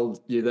already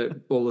told you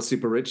that all the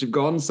super rich have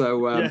gone.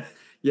 So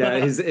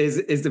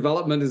his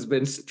development has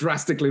been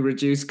drastically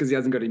reduced because he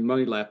hasn't got any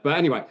money left. But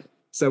anyway,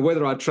 so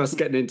whether I trust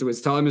getting into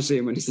his time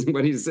machine when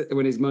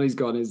his money's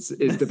gone is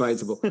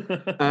debatable.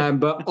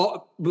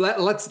 But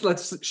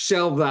let's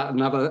shelve that and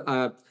have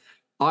a.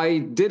 I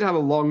did have a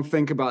long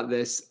think about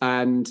this,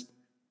 and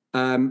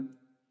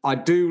I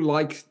do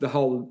like the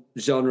whole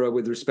genre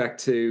with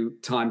respect to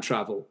time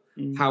travel.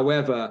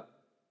 However,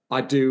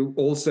 I do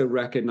also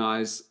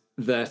recognize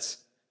that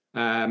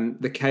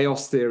the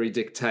chaos theory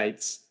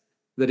dictates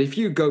that if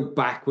you go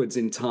backwards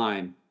in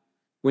time,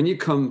 when you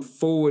come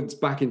forwards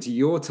back into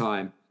your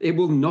time, it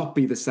will not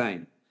be the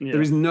same. Yeah.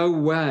 There is no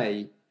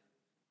way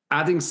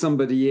adding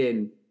somebody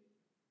in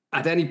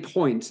at any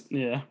point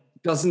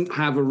doesn't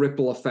have a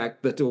ripple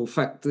effect that will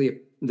affect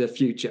the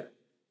future.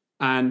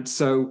 And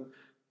so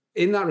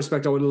in that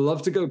respect, I would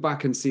love to go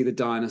back and see the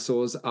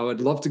dinosaurs. I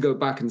would love to go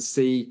back and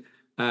see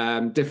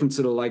different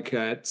sort of like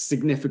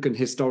significant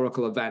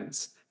historical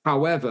events.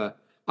 However,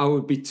 I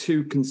would be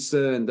too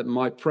concerned that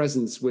my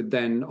presence would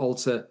then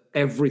alter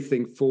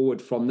everything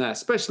forward from there,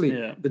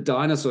 especially the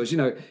dinosaurs.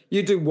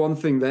 You do one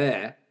thing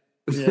there,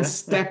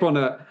 step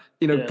on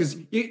because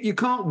you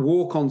can't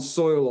walk on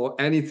soil or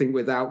anything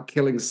without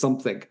killing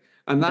something.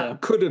 And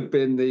that could have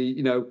been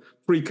the,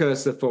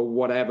 precursor for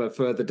whatever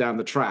further down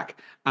the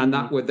track. And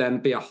that would then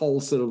be a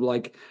whole sort of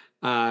like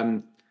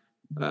arm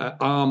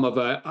of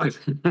a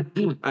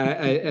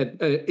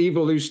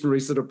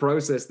evolutionary sort of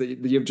process that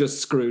you've just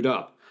screwed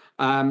up.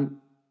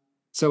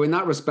 So in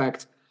that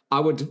respect, I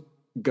would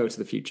go to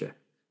the future,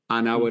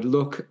 and I would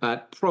look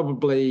at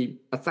probably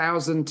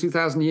 1,000,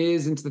 2,000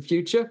 years into the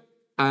future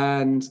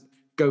and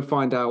go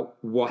find out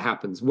what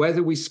happens,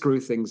 whether we screw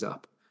things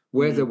up,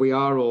 whether we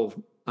are all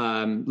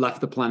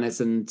left the planet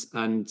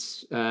and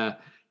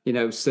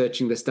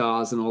searching the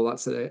stars and all that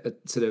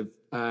sort of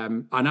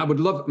and I would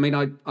love. I mean,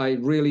 I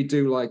really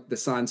do like the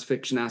science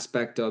fiction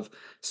aspect of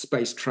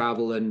space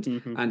travel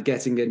and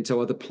getting into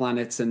other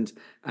planets and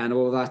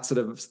all that sort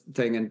of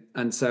thing.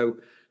 And so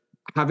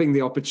having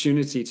the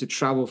opportunity to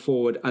travel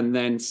forward and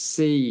then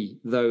see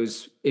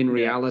those in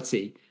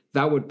reality,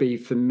 that would be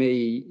for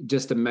me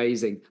just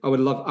amazing. It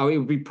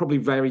would be probably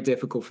very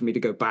difficult for me to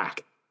go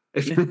back.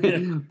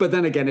 But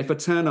then again, if I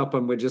turn up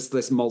and we're just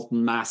this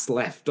molten mass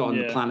left on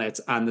the planet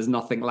and there's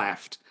nothing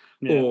left,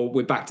 or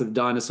we're back to the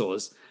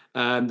dinosaurs,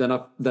 then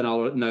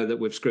I'll know that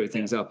we've screwed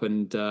things up.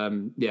 And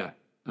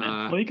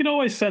well, you can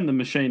always send the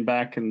machine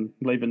back and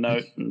leave a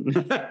note.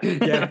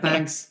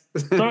 Thanks.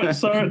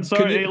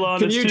 Sorry, Elon.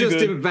 Can you just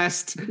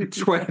invest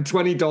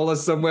 $20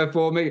 somewhere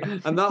for me,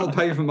 and that'll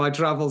pay for my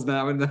travels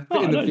now in the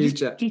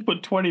future? Just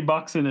put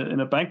 $20 in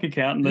a bank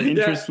account, and the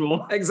interest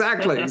will.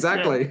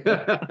 Exactly.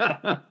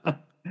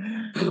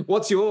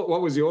 What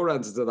was your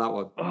answer to that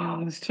one? Oh,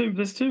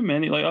 there's too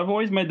many. Like, I've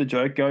always made the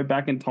joke: go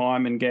back in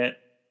time and get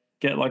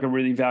like a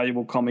really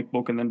valuable comic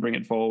book and then bring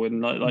it forward,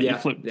 and you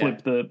flip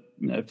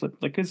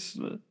because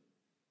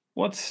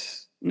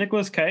what's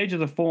Nicolas Cage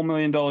is a $4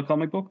 million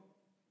comic book.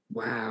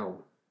 Wow.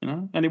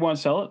 And he won't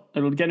sell it.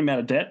 It'll get him out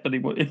of debt, but he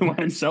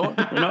won't sell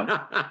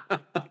it.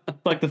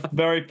 Like the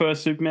very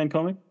first Superman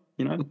comic.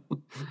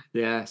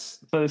 Yes.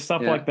 So there's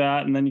stuff like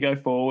that, and then you go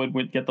forward,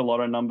 we get the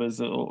lotto numbers,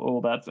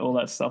 all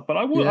that stuff. But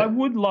I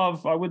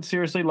would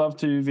seriously love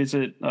to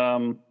visit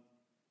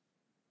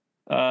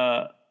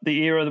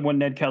the era when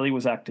Ned Kelly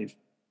was active,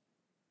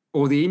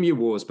 or the Emu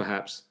Wars,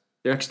 perhaps.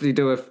 You actually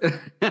do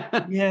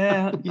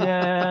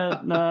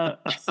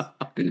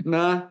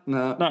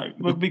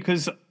no,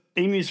 because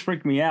emus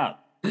freak me out,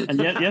 and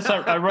yes,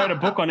 I wrote a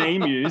book on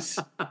emus.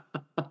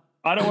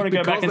 I don't want to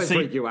go back and see.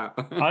 Freak you out.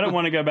 I don't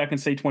want to go back and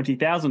see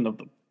 20,000 of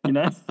them.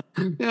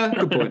 Yeah,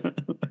 good point.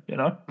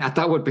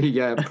 That would be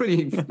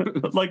pretty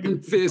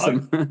like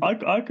fearsome.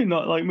 I could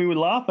not, like, we would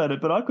laugh at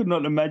it, but I could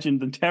not imagine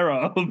the terror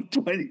of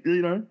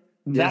 20.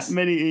 That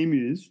many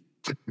emus,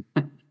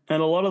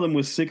 and a lot of them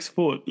were 6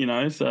 foot.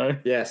 So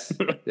yes,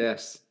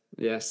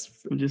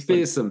 just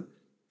fearsome.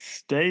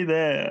 Stay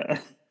there.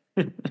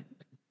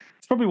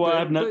 It's probably why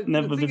I've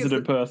never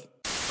visited Perth.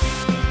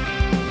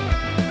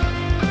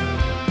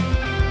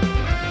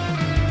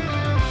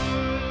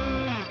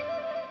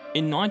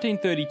 In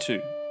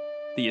 1932,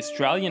 the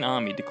Australian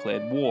Army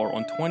declared war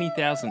on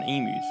 20,000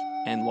 emus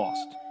and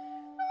lost.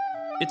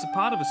 It's a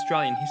part of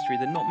Australian history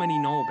that not many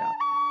know about.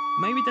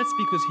 Maybe that's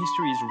because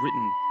history is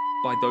written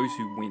by those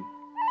who win.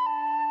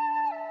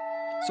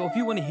 So if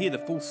you want to hear the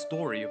full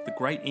story of the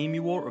Great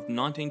Emu War of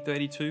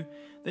 1932,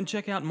 then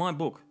check out my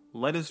book,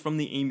 Letters from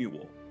the Emu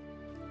War.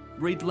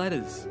 Read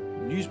letters,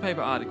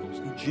 newspaper articles,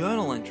 and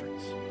journal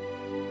entries.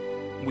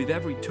 With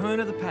every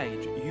turn of the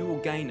page, you will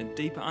gain a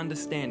deeper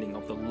understanding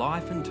of the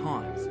life and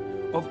times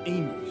of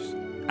emus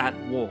at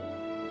war.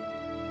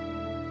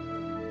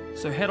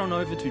 So head on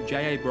over to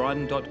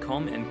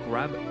jabryden.com and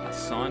grab a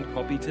signed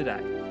copy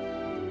today.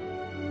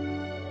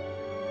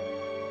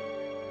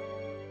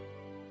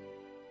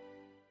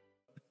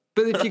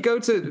 But if you go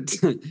to,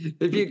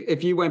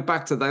 if you went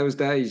back to those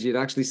days, you'd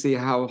actually see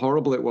how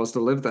horrible it was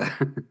to live there.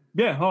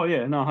 Yeah. Oh,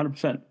 yeah. No,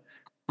 100%.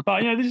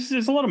 But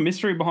there's a lot of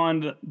mystery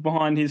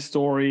behind his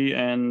story,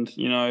 and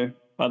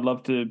I'd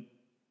love to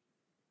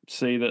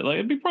see that. Like,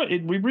 it'd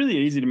be really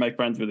easy to make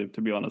friends with him,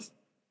 to be honest.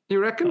 You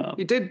reckon?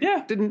 He did?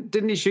 Yeah.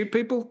 Didn't he shoot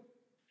people?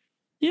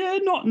 Yeah,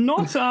 not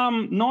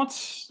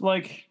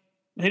like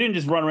he didn't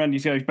just run around and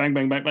just go bang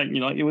bang bang bang.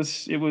 It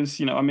was.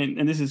 I mean,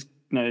 and this is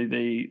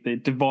the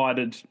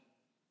divided.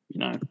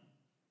 A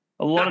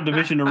lot of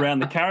division around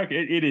the character.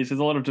 It is.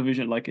 There's a lot of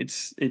division. Like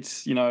it's. I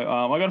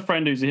got a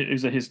friend who's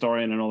a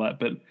historian and all that,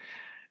 but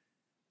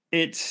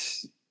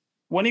it's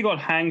when he got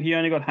hanged. He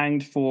only got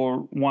hanged for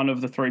one of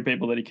the 3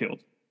 people that he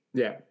killed.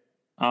 Yeah.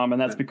 And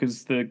that's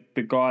because the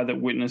guy that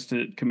witnessed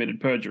it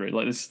committed perjury.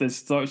 Like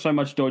there's so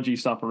much dodgy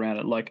stuff around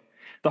it. Like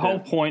the whole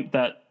point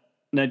that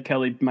Ned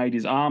Kelly made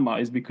his armor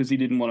is because he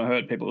didn't want to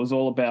hurt people. It was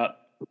all about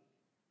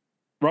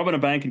robbing a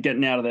bank and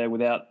getting out of there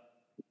without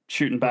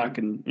shooting back,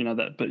 and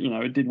that. But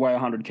it did weigh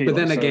 100 kilos. But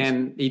then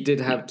again, he did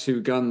have two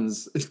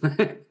guns.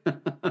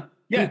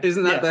 Yeah,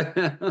 isn't that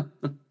the?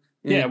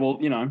 Yeah, well,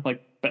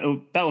 like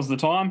that was the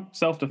time,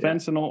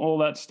 self-defense and all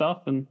that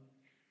stuff. And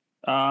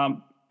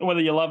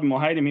whether you love him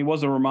or hate him, he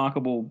was a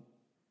remarkable,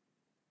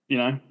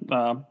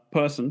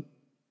 person.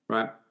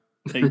 Right.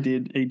 He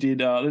did.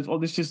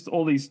 There's just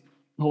all these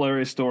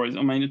hilarious stories.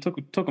 I mean, it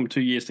took him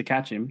 2 years to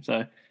catch him.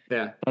 So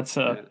yeah, that's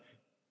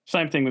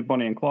same thing with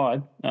Bonnie and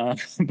Clyde.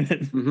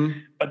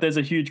 But there's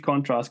a huge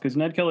contrast because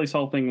Ned Kelly's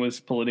whole thing was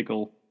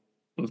political.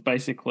 It was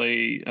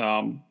basically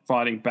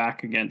fighting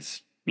back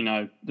against,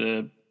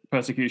 the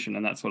persecution,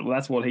 and that's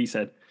what he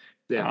said.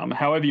 Yeah.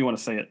 However you want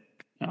to see it.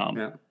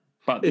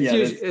 But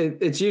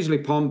it's usually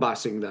palm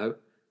bashing though.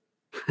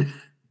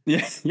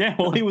 Yeah.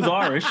 Well, he was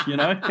Irish,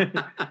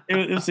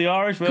 It was the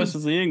Irish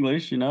versus the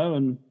English,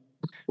 and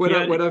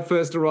when I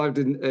first arrived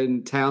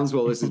in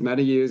Townsville, this is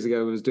many years ago,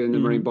 I was doing the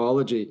marine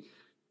biology.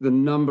 The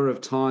number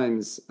of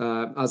times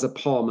as a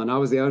POM, and I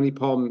was the only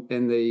POM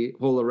in the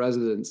Hall of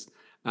Residence,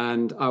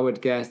 and I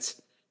would get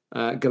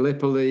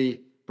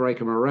Gallipoli,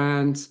 Breaker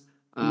Morant,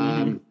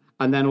 and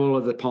then all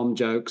of the POM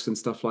jokes and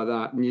stuff like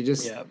that, and you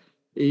just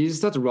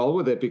have to roll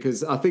with it,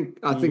 because I think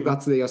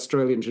that's the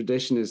Australian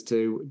tradition, is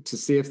to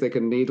see if they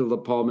can needle the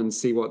POM and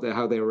see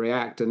how they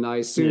react. And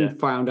I soon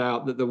found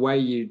out that the way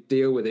you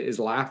deal with it is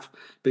laugh,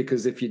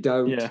 because if you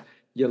don't,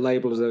 you're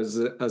labelled as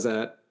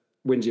a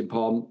whinging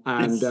POM,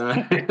 and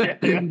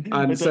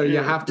so you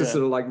have to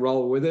sort of like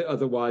roll with it,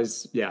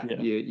 otherwise, you're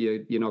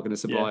not going to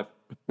survive.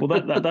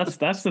 Well,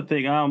 that's the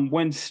thing.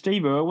 When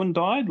Steve Irwin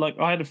died, like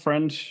I had a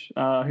friend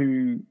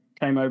who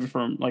came over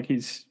from, like,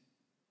 his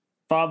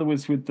father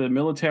was with the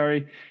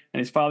military, and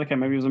his father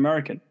came over. He was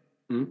American,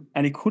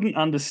 and he couldn't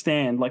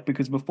understand, like,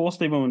 because before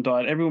Steve Irwin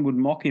died, everyone would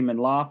mock him and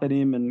laugh at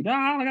him, and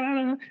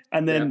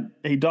then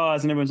he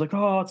dies, and everyone's like,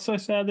 "Oh, it's so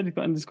sad that he."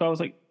 And this guy was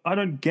like, "I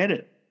don't get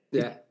it."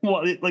 Yeah.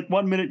 What? Like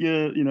 1 minute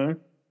you're.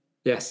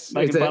 Yes,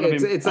 it's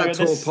that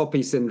tall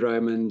poppy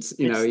syndrome, and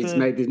he's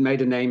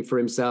made a name for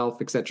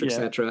himself, etc.,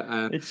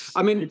 etc.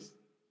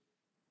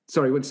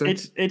 Sorry, what'd you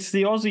say? It's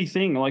the Aussie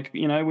thing. Like,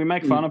 we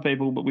make fun of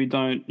people, but we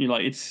don't.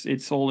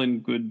 It's all in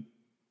good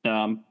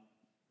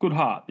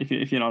heart, if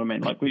you know what I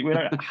mean. Like, we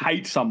don't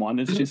hate someone.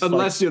 It's just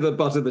unless you're the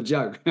butt of the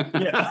joke.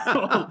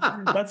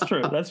 Yeah, that's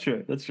true.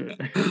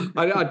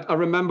 I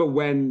remember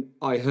when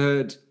I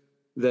heard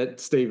that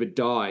Steve had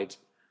died.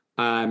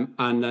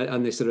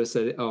 And they sort of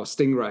said, "Oh,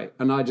 Stingray,"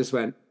 and I just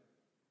went,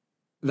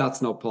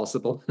 "That's not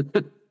possible."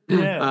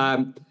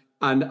 Yeah.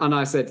 And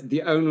I said,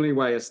 the only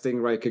way a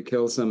stingray could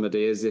kill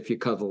somebody is if you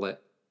cuddle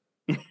it.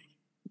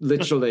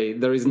 Literally,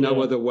 there is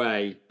no other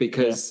way,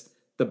 because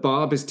the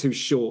barb is too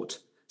short.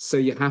 So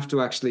you have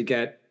to actually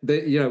get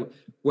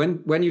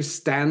when you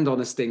stand on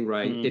a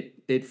stingray,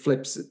 it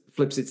flips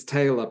its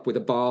tail up with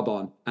a barb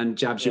on and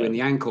jabs you in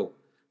the ankle.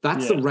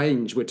 That's the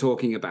range we're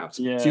talking about.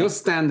 Yeah. So you're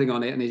standing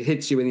on it and it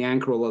hits you in the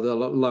ankle or the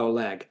lower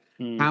leg.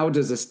 How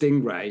does a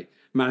stingray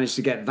manage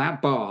to get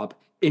that barb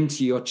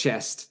into your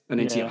chest and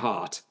into your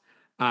heart?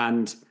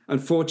 And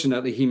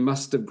unfortunately, he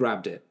must have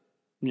grabbed it.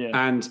 Yeah.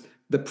 And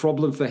the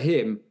problem for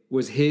him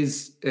was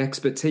his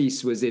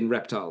expertise was in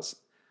reptiles.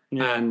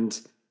 Yeah. And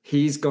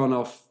he's gone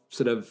off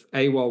sort of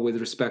AWOL with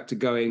respect to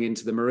going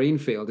into the marine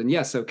field. And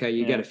yes, okay,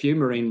 you get a few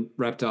marine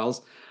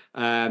reptiles,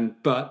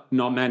 but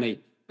not many.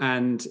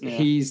 And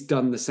he's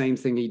done the same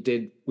thing he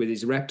did with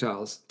his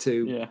reptiles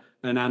to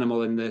an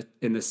animal in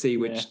the sea,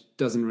 which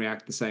doesn't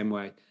react the same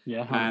way.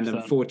 Yeah, 100%. And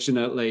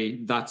unfortunately,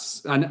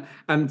 that's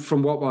and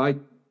from what I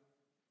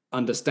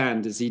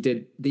understand is he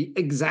did the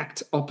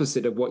exact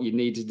opposite of what you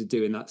needed to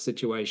do in that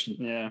situation.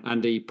 Yeah,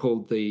 and he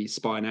pulled the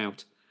spine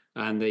out.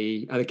 And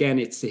again,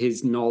 it's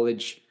his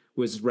knowledge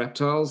was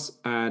reptiles,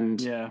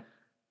 and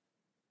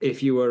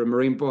if you were a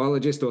marine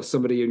biologist or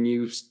somebody who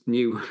knew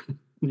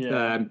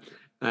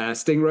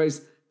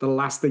stingrays, the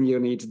last thing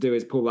you'll need to do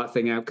is pull that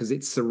thing out, because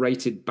it's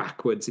serrated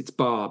backwards, it's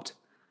barbed.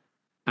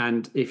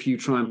 And if you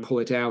try and pull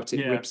it out,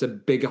 it rips a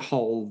bigger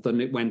hole than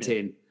it went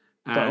in.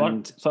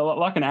 And so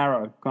like an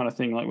arrow kind of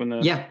thing, like when the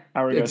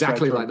arrow goes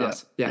exactly like through.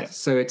 that. Yeah.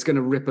 So it's going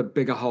to rip a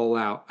bigger hole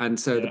out. And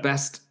so the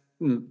best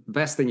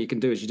thing you can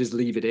do is you just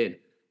leave it in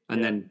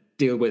and then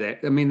deal with it.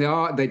 I mean,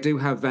 they do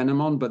have venom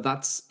on, but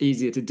that's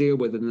easier to deal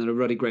with than a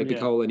really great big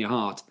hole in your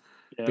heart,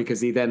 because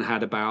he then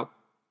had about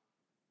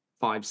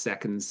 6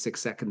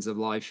 seconds of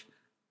life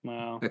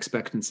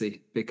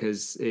expectancy,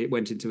 because it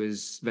went into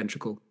his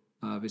ventricle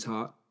of his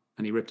heart,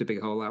 and he ripped a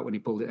big hole out when he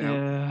pulled it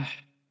out.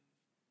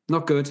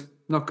 Not good.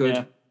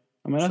 Yeah.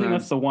 I mean, I think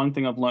that's the one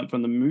thing I've learned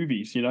from the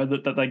movies,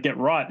 that they get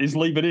right, is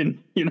leave it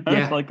in,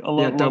 like a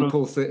lot. Don't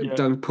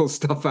pull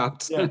stuff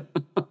out. Yeah.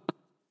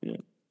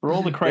 For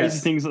all the crazy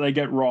things that they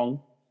get wrong,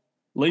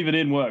 leave it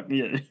in work.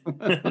 Yeah.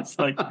 It's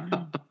like.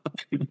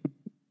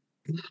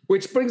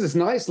 Which brings us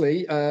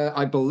nicely,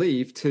 I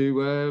believe,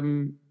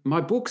 to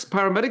my book's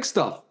paramedic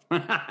stuff.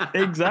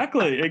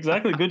 Exactly. Good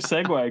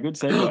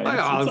segue.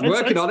 I was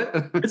working on it.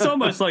 It's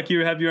almost like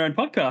you have your own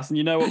podcast and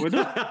you know what we're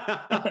doing.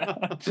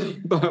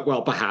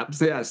 Well,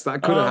 perhaps, yes.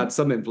 That could have had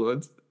some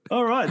influence.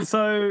 All right.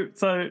 So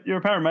you're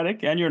a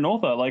paramedic and you're an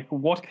author. Like,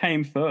 what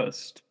came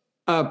first?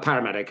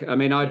 Paramedic. I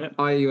mean, Yeah.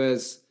 I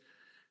was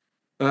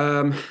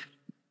um,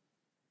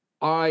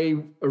 I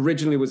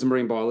originally was a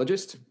marine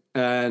biologist,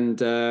 and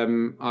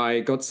I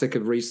got sick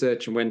of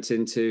research and went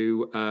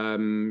into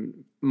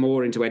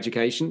more into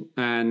education,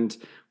 and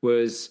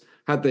was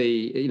had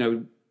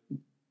the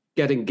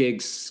getting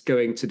gigs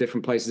going to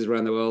different places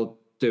around the world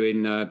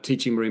doing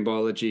teaching marine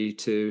biology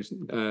to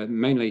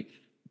mainly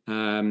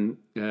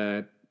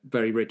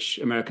very rich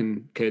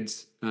American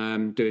kids,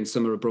 doing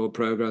summer abroad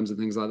programs and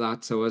things like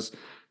that. So I was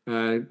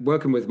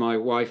working with my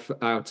wife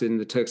out in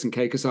the Turks and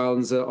Caicos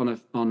Islands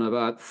on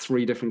about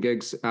 3 different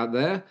gigs out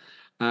there,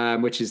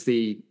 which is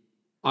the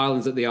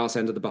islands at the arse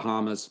end of the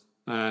Bahamas.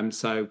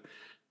 So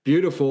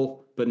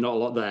beautiful, but not a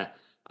lot there.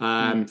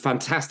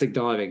 Fantastic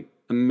diving,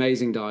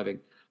 amazing diving.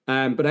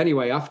 But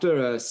anyway,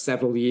 after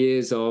several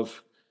years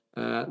of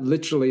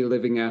literally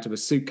living out of a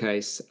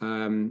suitcase,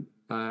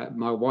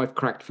 my wife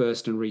cracked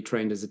first and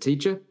retrained as a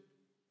teacher.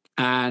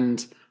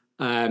 And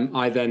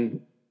I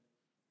then,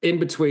 in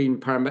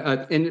between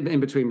in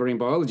between marine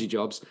biology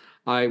jobs,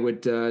 I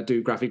would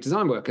do graphic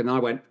design work. And I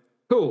went,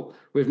 cool,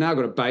 we've now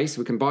got a base.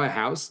 We can buy a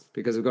house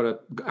because we've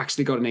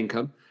actually got an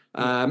income.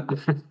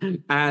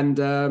 And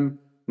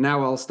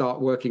now I'll start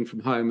working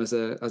from home as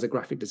a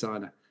graphic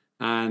designer.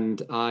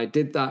 And I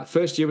did that.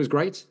 First year was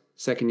great.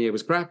 Second year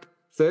was crap.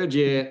 Third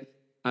year,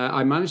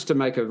 I managed to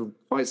make a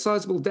quite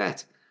sizable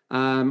debt.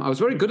 I was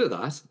very good at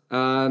that.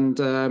 And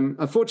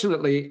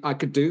unfortunately, I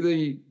could do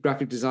the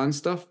graphic design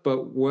stuff,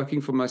 but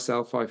working for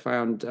myself, I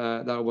found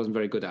that I wasn't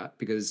very good at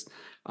because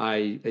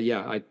I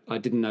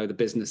didn't know the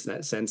business in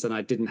that sense, and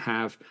I didn't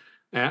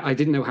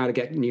know how to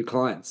get new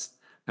clients,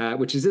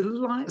 which is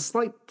a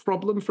slight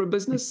problem for a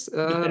business.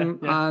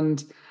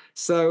 And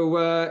so,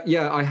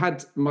 I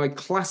had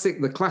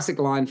the classic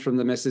line from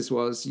the missus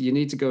was, you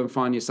need to go and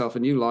find yourself a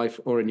new life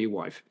or a new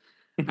wife.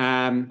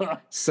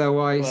 So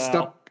I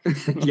stuck,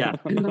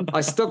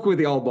 I stuck with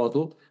the old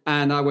model,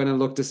 and I went and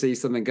looked to see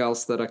something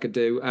else that I could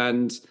do.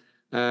 And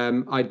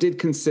I did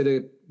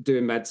consider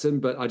doing medicine,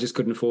 but I just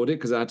couldn't afford it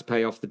because I had to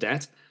pay off the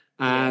debt.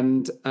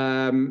 And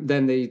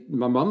then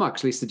my mum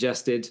actually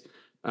suggested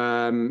what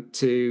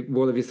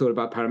have you thought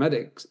about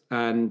paramedics?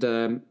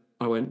 And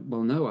I went,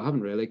 well, no, I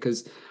haven't really,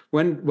 because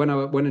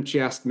when she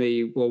asked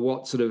me, well,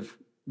 what sort of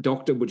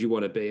doctor would you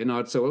want to be? And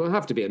I'd say, well, I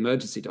have to be an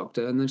emergency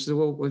doctor. And then she said,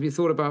 well, have you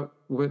thought about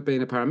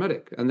being a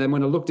paramedic? And then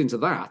when I looked into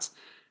that,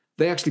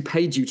 they actually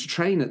paid you to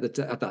train at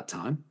that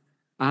time.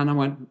 And I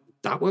went,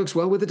 that works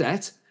well with the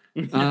debt.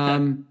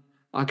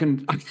 I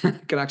can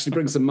actually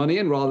bring some money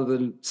in rather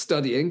than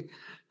studying.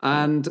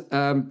 And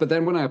but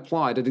then when I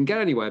applied, I didn't get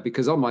anywhere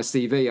because on my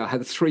CV I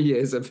had 3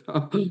 years of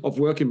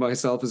working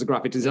myself as a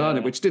graphic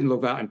designer, which didn't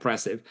look that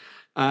impressive.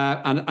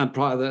 And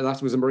prior to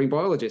that was a marine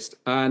biologist.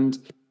 And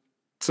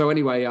so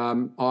anyway,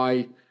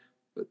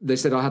 they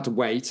said I had to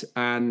wait,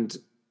 and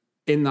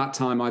in that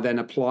time, I then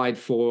applied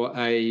for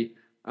a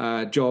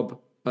job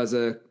as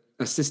a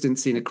assistant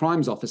senior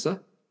crimes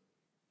officer,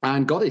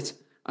 and got it.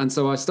 And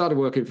so I started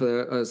working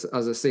as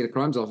a senior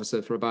crimes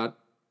officer for about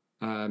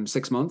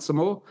 6 months or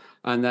more,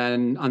 and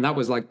that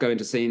was like going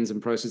to scenes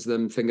and processing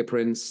them,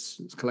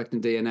 fingerprints, collecting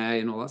DNA,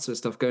 and all that sort of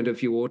stuff. Going to a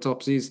few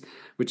autopsies,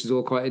 which is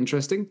all quite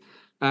interesting.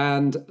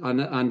 And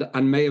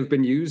may have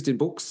been used in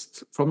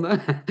books from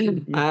there.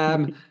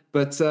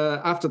 But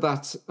after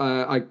that,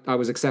 I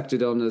was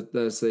accepted on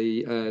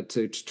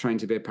to train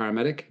to be a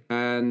paramedic,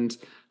 and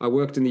I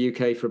worked in the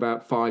UK for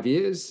about 5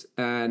 years,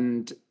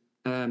 and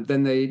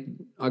then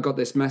I got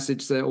this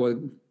message or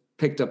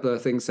picked up the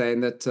thing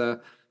saying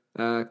that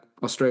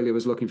Australia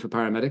was looking for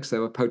paramedics. They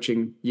were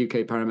poaching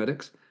UK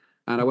paramedics,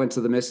 and I went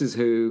to the missus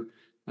who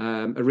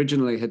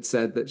originally had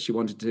said that she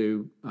wanted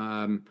to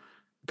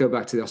go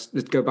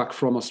back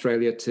from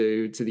Australia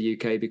to the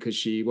UK because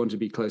she wanted to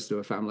be close to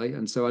her family.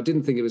 And so I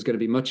didn't think it was going to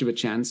be much of a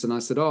chance. And I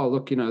said, oh,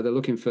 look, they're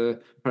looking for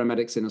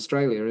paramedics in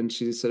Australia. And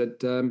she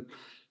said,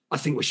 I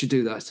think we should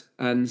do that.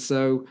 And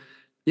so,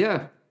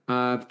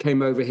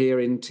 came over here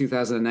in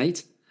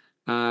 2008,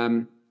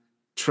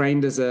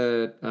 trained as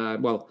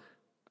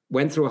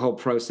went through a whole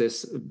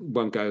process,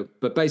 won't go,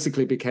 but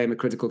basically became a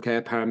critical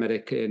care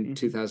paramedic in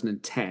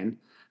 2010,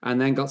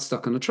 and then got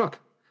stuck on a truck.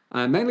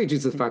 Mainly due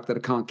to the fact that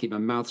I can't keep my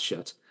mouth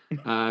shut,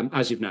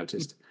 as you've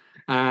noticed.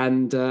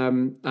 And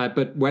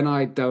but when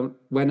I don't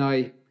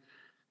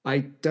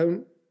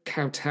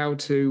kowtow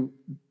to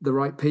the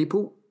right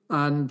people,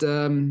 and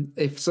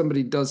if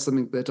somebody does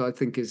something that I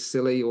think is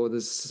silly, or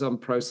there's some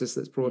process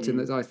that's brought in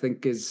that I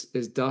think is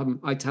dumb,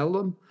 I tell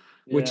them,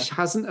 which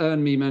hasn't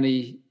earned me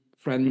many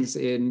friends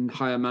in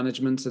higher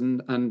management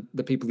and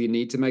the people you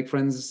need to make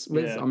friends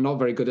with. I'm not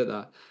very good at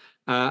that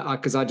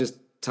because I just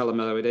tell them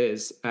how it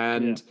is.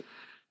 And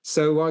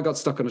so I got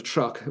stuck on a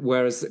truck,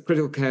 whereas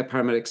critical care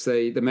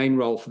paramedics, the main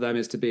role for them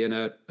is to be in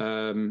a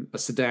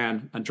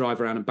sedan and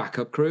drive around and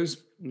backup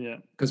crews. Yeah.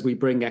 Because we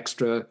bring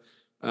extra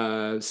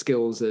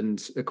skills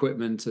and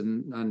equipment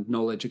and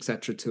knowledge,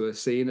 etc., to a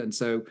scene. And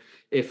so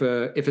if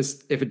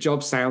a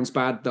job sounds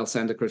bad, they'll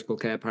send a critical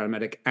care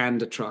paramedic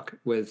and a truck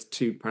with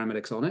 2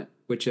 paramedics on it,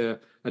 which are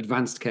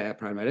advanced care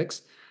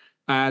paramedics.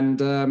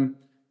 And I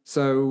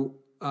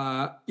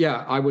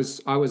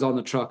was on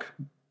the truck.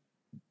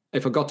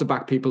 If I got to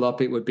back people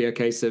up, it would be a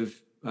case of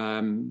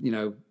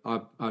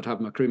I'd have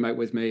my crewmate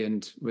with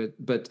me,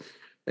 but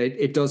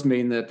it does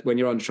mean that when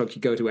you're on the truck,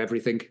 you go to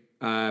everything,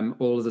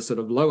 all of the sort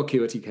of low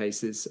acuity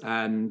cases,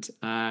 and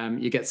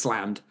you get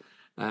slammed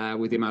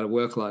with the amount of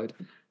workload.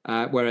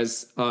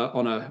 Whereas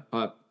on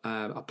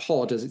a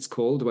pod, as it's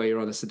called, where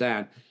you're on a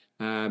sedan,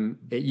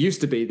 it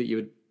used to be that you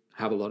would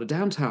have a lot of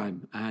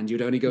downtime and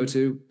you'd only go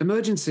to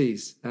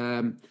emergencies.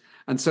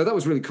 And so that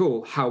was really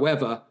cool.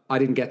 However, I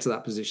didn't get to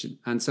that position.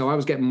 And so I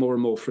was getting more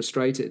and more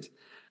frustrated.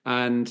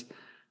 And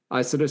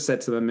I sort of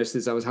said to my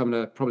missus, I was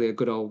having probably a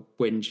good old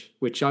whinge,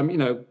 which I'm,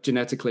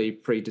 genetically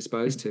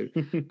predisposed to.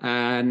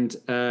 And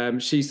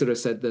she sort of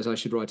said that I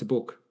should write a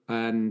book.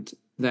 And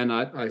then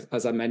I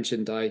as I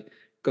mentioned, I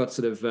got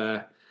sort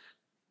of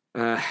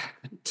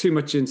too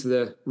much into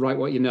the write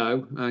what you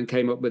know, and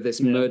came up with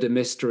this murder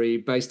mystery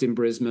based in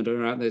Brisbane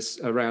around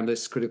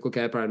this critical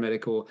care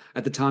paramedic, or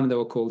at the time they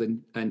were called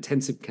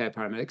intensive care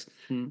paramedics,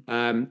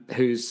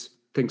 who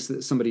thinks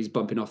that somebody's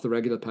bumping off the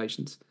regular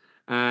patients.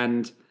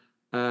 And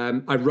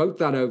I wrote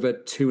that over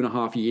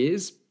 2.5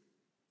 years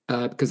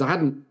because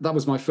that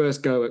was my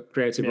first go at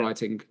creative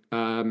writing.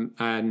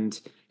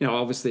 And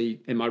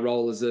obviously in my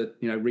role as a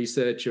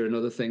researcher and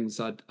other things,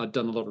 I'd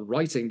done a lot of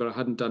writing, but I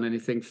hadn't done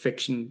anything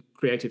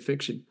creative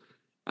fiction.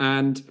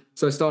 And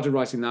so I started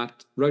writing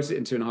that, wrote it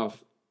in 2.5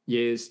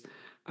 years,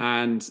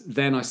 and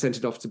then I sent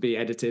it off to be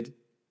edited.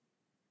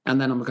 And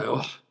then I'm like,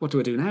 oh, what do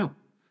I do now?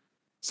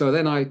 So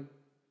then I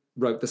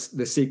wrote the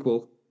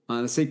sequel.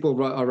 The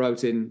sequel I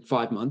wrote in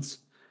 5 months.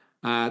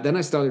 Then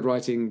I started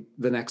writing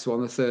the next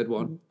one, the third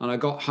one, and I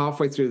got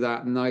halfway through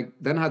that, and I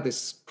then had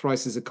this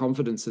crisis of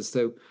confidence as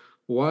to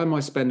why am I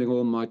spending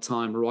all my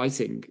time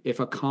writing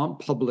if I can't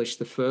publish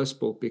the first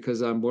book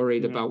because I'm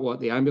worried about what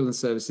the ambulance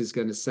service is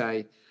going to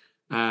say,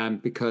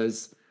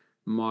 because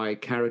my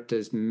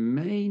characters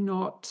may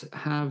not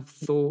have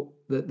thought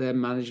that their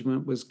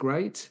management was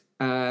great,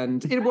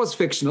 and it was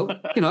fictional,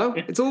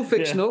 it's all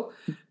fictional,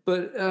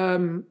 but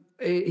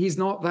he's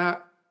not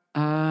that.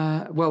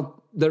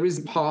 There is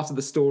part of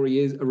the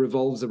story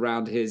revolves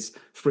around his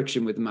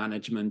friction with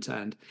management,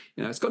 and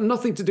it's got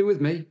nothing to do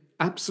with me.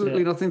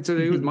 Absolutely nothing to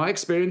do with my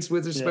experience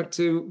with respect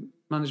to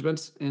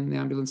management in the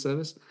ambulance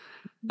service.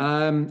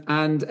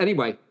 And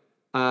anyway,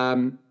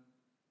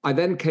 I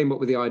then came up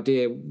with the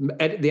idea.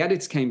 The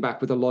edits came back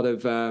with a lot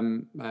of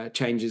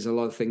changes, a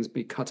lot of things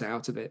be cut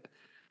out of it,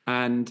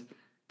 and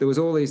there was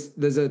all these.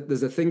 There's a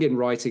thing in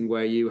writing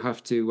where you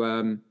have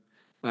to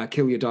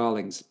kill your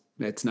darlings.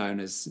 It's known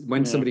as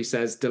when somebody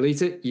says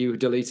delete it, you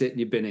delete it and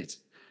you bin it.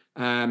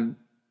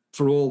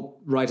 For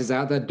all writers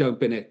out there, don't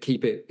bin it,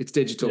 keep it. It's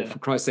digital. For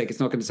Christ's sake, it's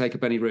not going to take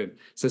up any room.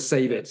 So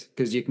save it,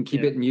 because you can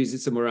keep it and use it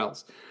somewhere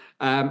else.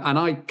 And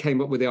I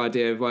came up with the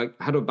idea of, I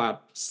had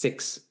about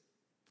 6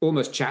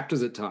 almost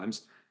chapters at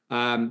times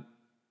that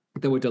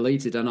were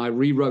deleted, and I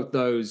rewrote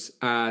those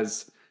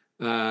as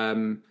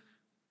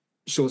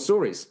short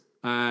stories,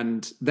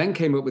 and then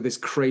came up with this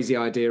crazy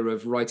idea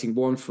of writing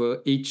one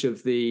for each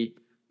of the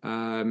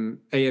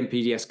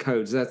AMPDS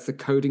codes. That's the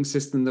coding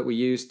system that we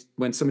used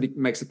when somebody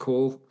makes a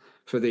call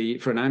for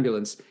an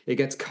ambulance. It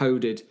gets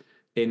coded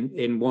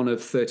in one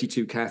of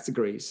 32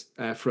 categories,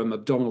 from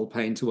abdominal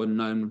pain to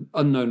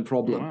unknown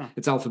problem. Wow.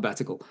 It's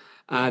alphabetical,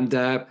 and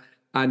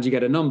you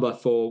get a number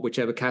for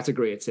whichever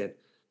category it's in.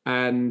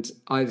 And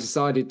I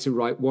decided to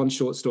write one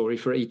short story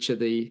for each of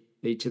the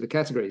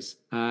categories.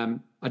 I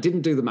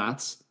didn't do the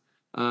maths,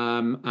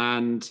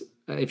 and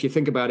if you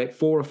think about it,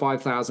 4,000 or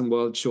 5,000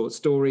 word short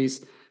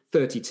stories.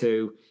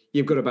 32,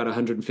 you've got about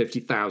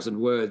 150,000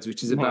 words,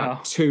 which is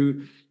about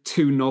two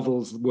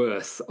novels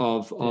worth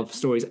of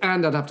stories.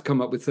 And I'd have to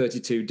come up with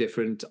 32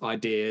 different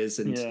ideas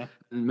and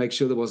make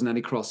sure there wasn't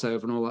any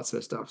crossover and all that sort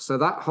of stuff. So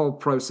that whole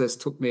process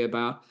took me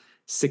about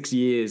 6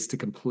 years to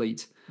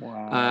complete.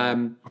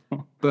 Wow.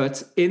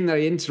 But in the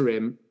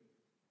interim,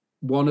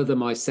 one of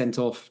them I sent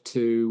off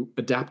to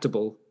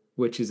Adaptable,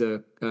 which is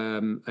a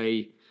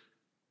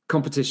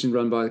competition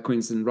run by the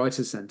Queensland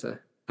Writers'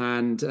 Centre.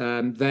 And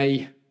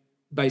they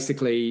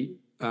basically,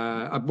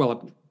 to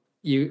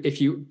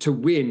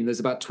win,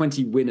 there's about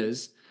 20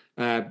 winners.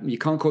 You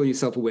can't call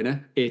yourself a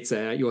winner. It's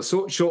you're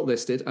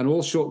shortlisted, and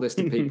all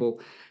shortlisted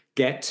people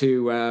get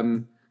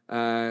to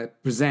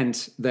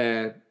present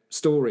their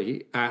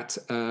story at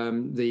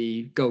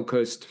the Gold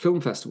Coast Film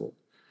Festival.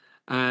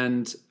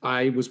 And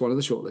I was one of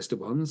the shortlisted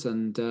ones,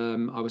 and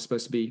I was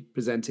supposed to be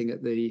presenting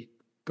at the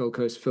Gold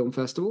Coast Film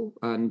Festival.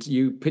 And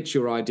you pitch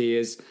your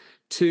ideas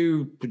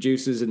to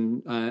producers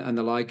and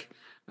the like,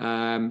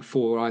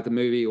 for either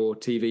movie or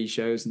TV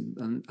shows,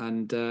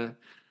 and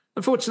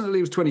unfortunately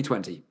it was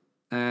 2020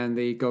 and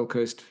the Gold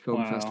Coast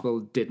Film Festival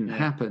didn't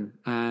happen,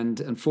 and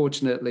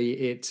unfortunately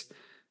it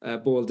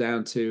boiled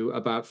down to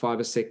about 5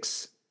 or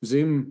 6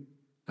 Zoom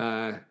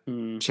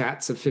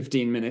chats of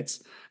 15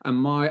 minutes.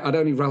 And I'd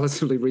only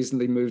relatively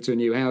recently moved to a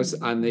new house,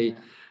 and the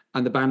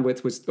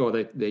bandwidth was, or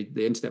the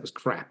internet was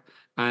crap.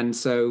 And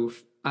so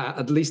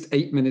at least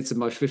 8 minutes of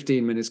my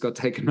 15 minutes got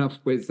taken up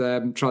with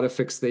trying to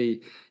fix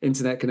the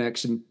internet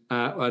connection.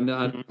 And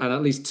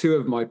at least 2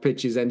 of my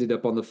pitches ended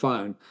up on the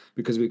phone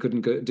because we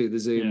couldn't do the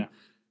Zoom. Yeah.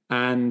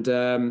 And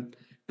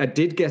I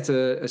did get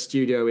a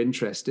studio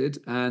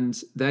interested, and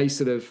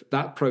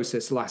that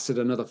process lasted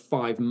another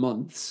 5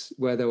 months,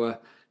 where they were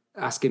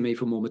asking me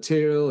for more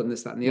material and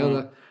this, that, and the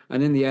other.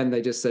 And in the end,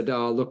 they just said,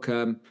 "Oh, look,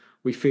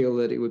 we feel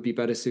that it would be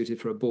better suited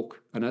for a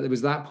book." And it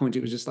was that point,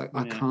 it was just like,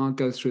 I can't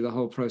go through the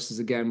whole process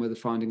again with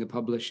finding a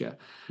publisher.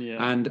 Yeah.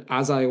 And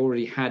as I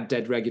already had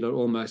Dead Regular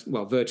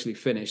virtually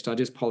finished, I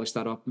just polished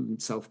that up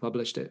and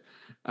self-published it.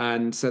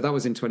 And so that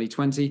was in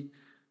 2020.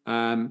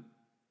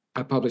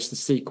 I published the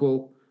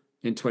sequel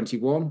in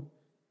 21.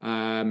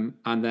 And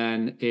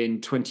then in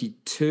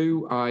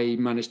 22, I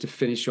managed to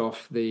finish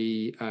off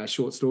the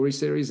short story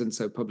series, and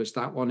so published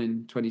that one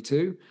in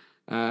 22,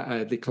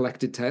 the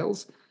Collected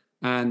Tales.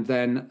 And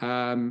then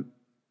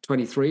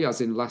 23,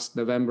 as in last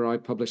November, I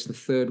published the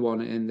 3rd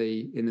one in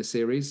the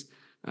series,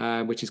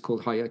 which is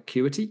called High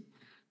Acuity,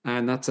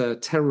 and that's a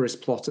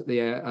terrorist plot at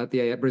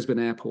the Brisbane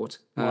airport.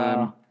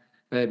 Wow.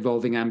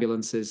 Involving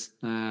ambulances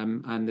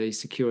and the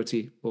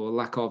security or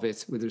lack of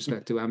it with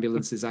respect to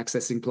ambulances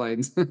accessing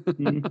planes.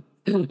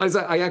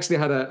 I actually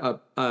had a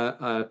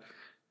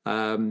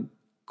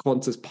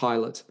Qantas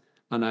pilot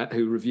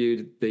who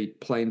reviewed the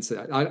planes.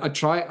 I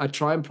try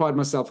and pride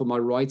myself on my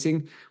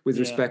writing with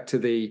respect to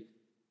the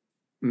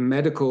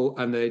medical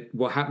and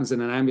what happens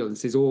in an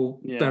ambulance is all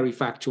very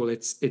factual.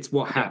 It's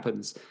what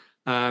happens.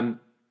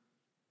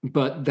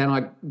 But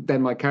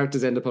then my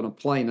characters end up on a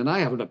plane, and I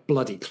haven't a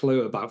bloody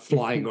clue about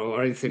flying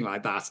or anything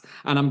like that.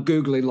 And I'm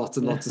Googling lots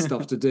and lots of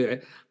stuff to do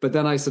it. But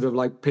then I sort of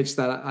like pitched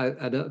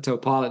that to a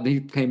pilot, and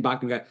he came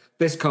back and go,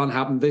 "This can't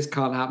happen. This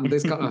can't happen.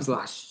 This can't." I was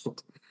like,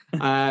 "Shit."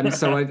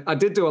 So I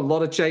did do a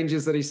lot of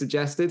changes that he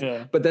suggested.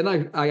 Yeah. But then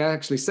I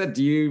actually said,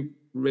 "Do you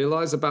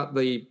realize about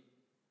the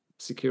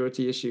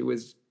security issue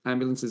with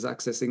ambulances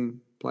accessing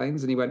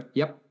planes?" And he went,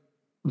 "Yep."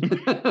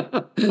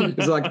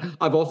 It's like,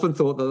 I've often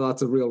thought that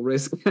that's a real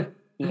risk.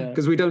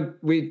 Because we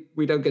don't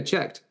get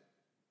checked.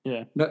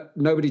 Yeah. No,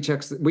 nobody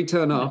checks. We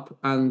turn up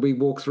and we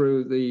walk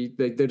through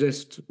they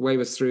just wave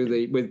us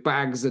through with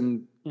bags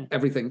and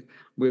everything.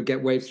 We'll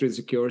get waved through the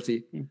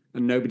security,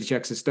 and nobody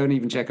checks us. Don't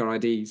even check our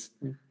IDs.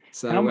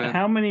 So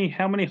how many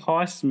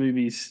heist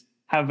movies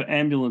have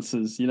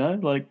ambulances? You know,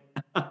 like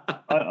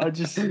I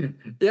just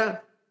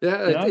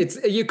It's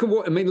you can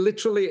walk. I mean,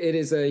 literally,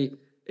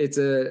 it's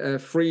a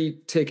free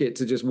ticket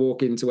to just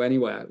walk into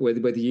anywhere with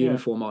a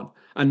uniform on.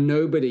 And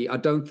I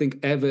don't think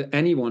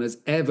anyone has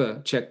ever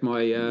checked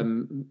my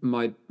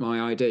my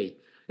ID.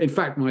 In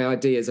fact, my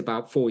ID is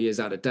about 4 years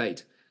out of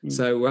date.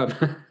 So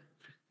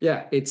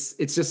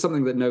it's just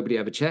something that nobody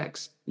ever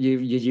checks. Your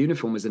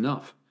uniform is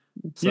enough.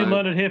 So. You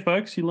learned it here,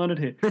 folks. You learned it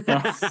here.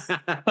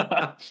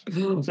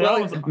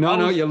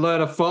 No, you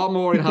learn far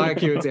more in High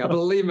Acuity.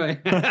 Believe me.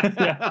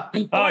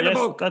 Buy the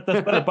book. That's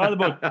better. Buy the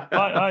book.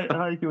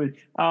 High Acuity.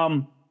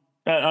 I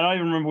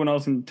even remember when I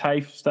was in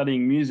TAFE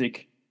studying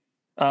music.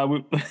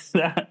 Our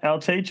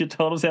teacher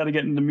told us how to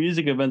get into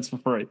music events for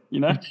free.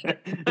 You know,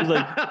 it's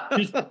like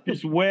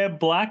just wear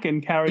black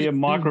and carry a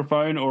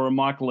microphone or a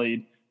mic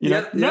lead.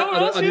 And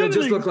you'll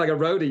just look like a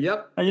roadie.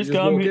 Yep. I just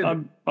go.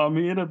 I'm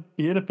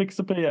here to fix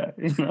the PA.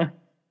 You know.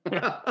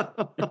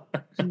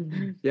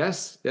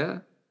 Yes. Yeah.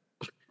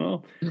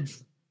 Well,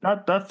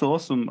 that's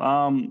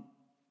awesome.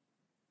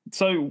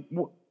 So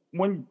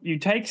when you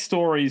take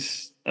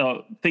stories,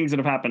 things that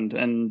have happened,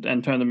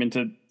 and turn them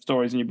into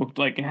stories in your book,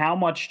 like how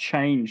much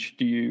change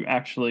do you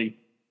actually?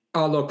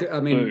 Oh, look, I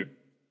mean,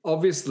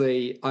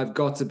 obviously, I've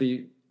got to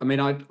be. I mean,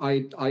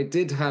 I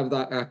did have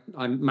that.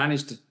 I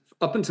managed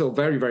up until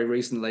very, very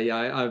recently.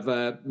 I've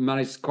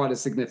managed quite a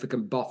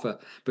significant buffer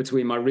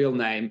between my real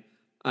name,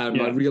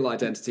 my real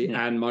identity,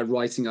 and my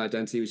writing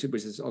identity, which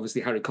is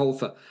obviously Harry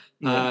Colfer.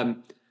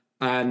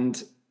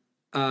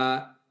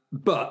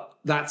 But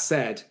that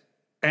said,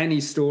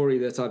 any story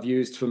that I've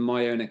used from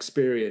my own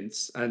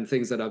experience and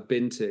things that I've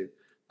been to,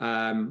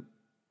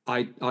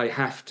 I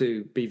have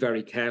to be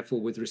very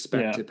careful with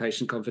respect to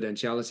patient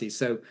confidentiality.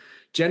 So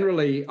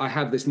generally, I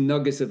have this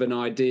nugget of an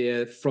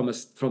idea from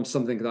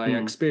something that I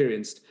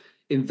experienced.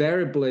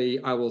 Invariably,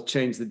 I will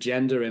change the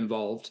gender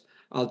involved.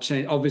 I'll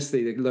change,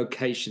 obviously, the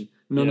location.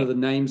 None of the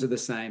names are the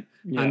same.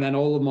 And then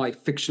all of my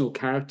fictional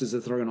characters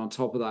are thrown on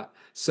top of that.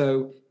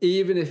 So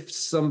even if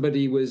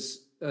somebody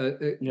was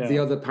the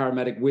other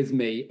paramedic with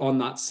me on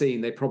that scene,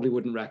 they probably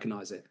wouldn't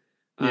recognize it.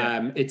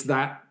 It's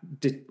that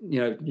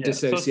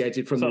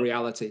dissociated from the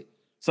reality.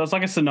 So it's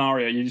like a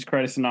scenario. You just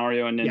create a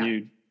scenario and then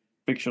you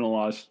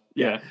fictionalize.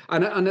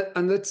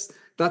 And that's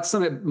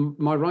something.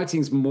 My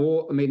writing's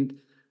more. I mean,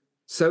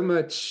 so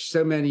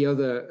many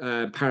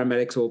other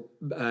paramedics or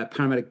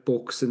paramedic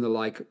books and the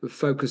like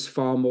focus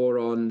far more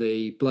on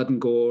the blood and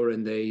gore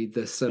and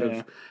the sort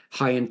of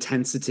high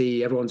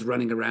intensity. Everyone's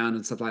running around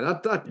and stuff like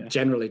that. That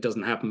generally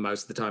doesn't happen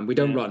most of the time. We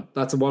don't run.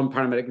 That's a one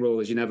paramedic rule: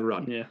 is you never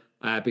run.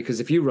 Because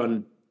if you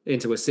run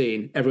into a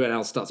scene, everyone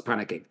else starts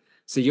panicking.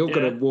 So you've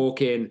got to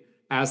walk in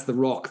as the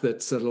rock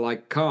that's sort of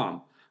like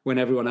calm when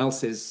everyone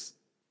else is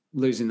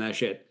losing their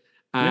shit.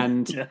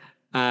 And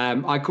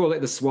I call it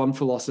the swan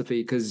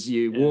philosophy, because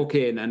you walk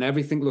in and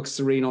everything looks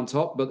serene on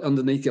top, but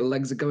underneath your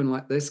legs are going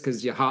like this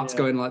because your heart's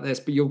going like this.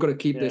 But you've got to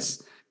keep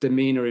this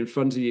demeanor in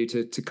front of you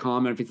to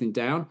calm everything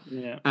down.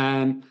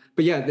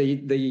 But yeah,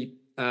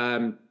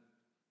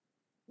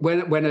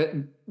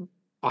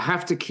 I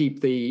have to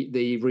keep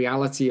the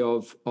reality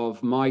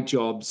of my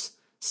jobs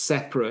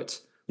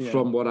separate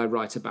from what I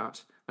write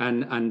about,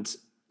 and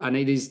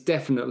it is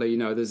definitely,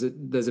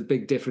 there's a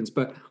big difference.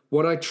 But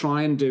what I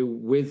try and do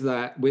with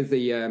that, with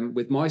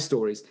my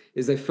stories,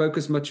 is they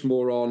focus much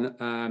more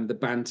on the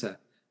banter,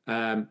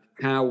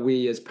 how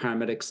we as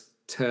paramedics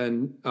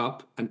turn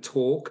up and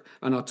talk,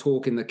 and our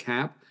talk in the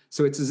cab.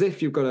 So it's as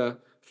if you've got a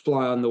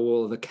fly on the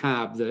wall of the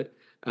cab that,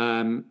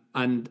 and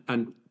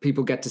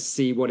people get to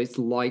see what it's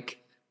like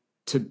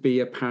to be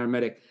a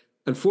paramedic.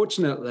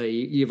 Unfortunately,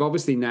 you've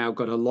obviously now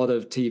got a lot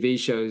of TV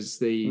shows,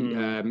 the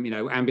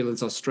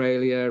Ambulance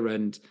Australia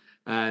and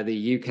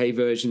the UK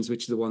versions,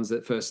 which are the ones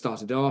that first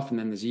started off, and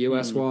then there's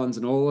US ones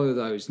and all of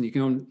those. And you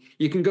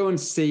can go and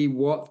see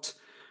what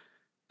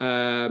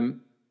the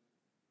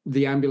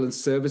ambulance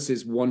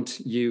services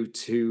want you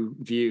to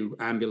view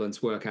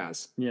ambulance work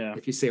as.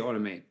 If you see what I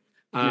mean.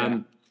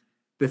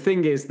 The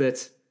thing is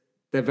that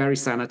they're very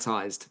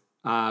sanitized.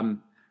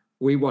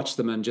 We watch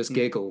them and just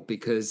giggle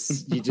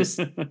because you just.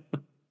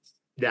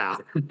 The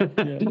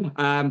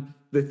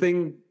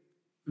thing,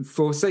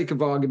 for sake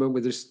of argument,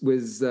 with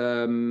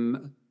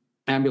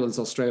Ambulance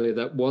Australia,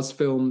 that was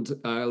filmed,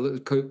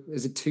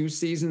 is it 2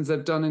 seasons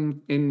they've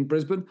done in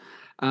Brisbane?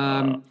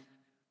 I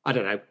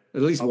don't know,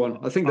 at least one.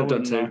 I think they've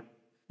done 2.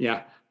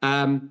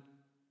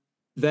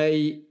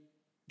 They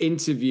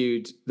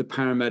interviewed the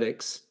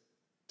paramedics.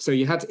 So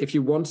you had to, if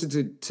you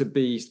wanted to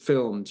be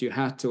filmed, you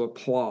had to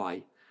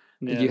apply.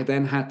 You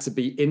then had to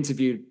be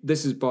interviewed.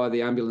 This is by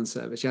the ambulance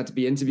service. You had to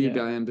be interviewed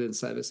by the ambulance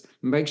service.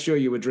 Make sure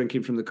you were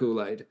drinking from the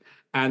Kool-Aid,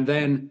 and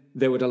then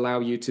they would allow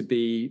you to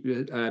be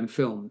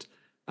filmed.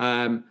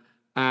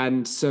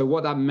 And so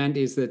what that meant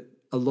is that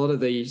a lot of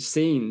the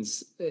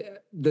scenes,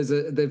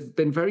 they've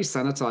been very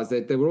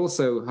sanitized. They were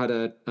also had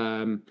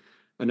an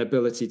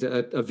ability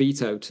to a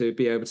veto to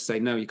be able to say,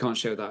 no, you can't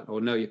show that,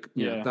 or no, you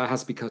know, that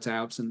has to be cut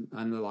out, and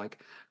the like.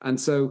 And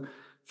so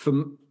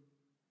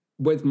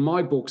with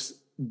my books,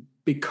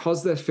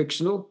 because they're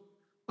fictional,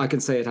 I can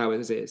say it how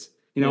it is.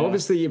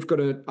 Obviously you've got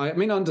to, I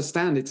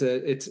understand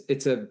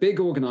it's a big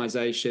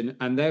organization,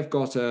 and they've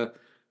got an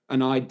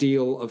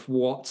ideal of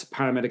what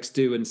paramedics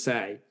do and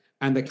say,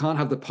 and they can't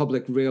have the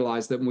public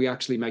realize that we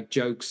actually make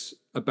jokes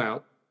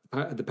about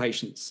the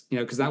patients,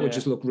 because that would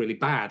just look really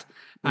bad.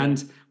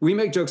 And we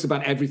make jokes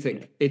about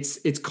everything. It's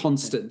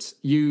constant.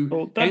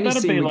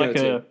 That'd be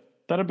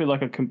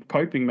like a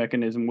coping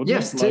mechanism, wouldn't it?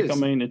 Yes, it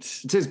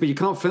is, but you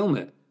can't film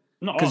it.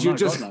 Because you're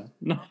just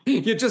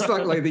you're just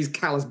like these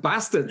callous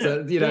bastards.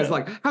 It's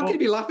like, how can you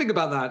be laughing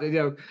about that?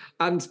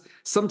 And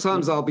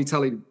sometimes I'll be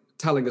telling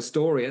a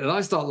story, and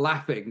I start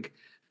laughing,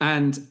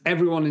 and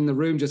everyone in the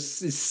room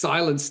just is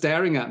silent,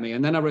 staring at me.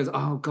 And then I realize,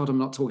 oh God, I'm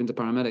not talking to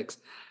paramedics.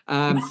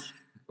 And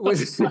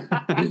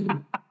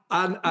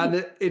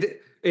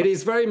it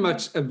is very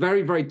much a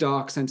very, very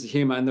dark sense of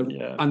humor, and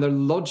the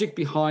logic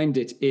behind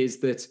it is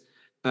that.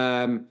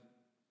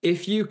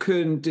 If you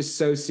can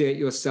dissociate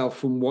yourself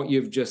from what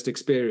you've just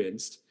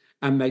experienced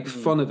and make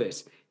fun of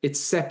it, it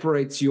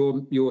separates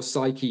your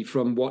psyche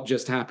from what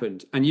just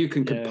happened, and you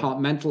can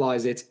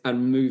compartmentalize it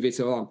and move it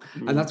along.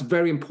 And that's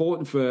very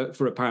important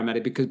for a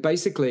paramedic, because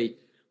basically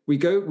we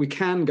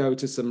can go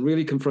to some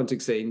really confronting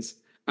scenes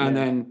and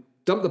then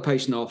dump the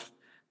patient off,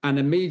 and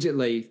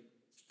immediately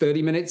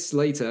 30 minutes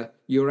later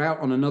you're out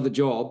on another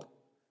job,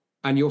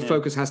 and your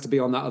focus has to be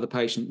on that other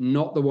patient,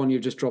 not the one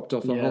you've just dropped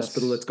off the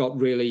hospital that's got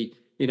really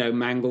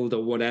mangled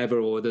or whatever,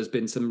 or there's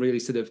been some really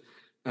sort of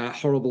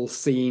horrible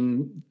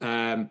scene,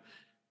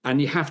 and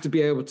you have to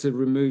be able to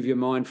remove your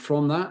mind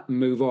from that and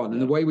move on.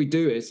 And the way we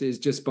do it is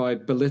just by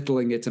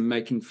belittling it and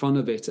making fun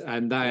of it,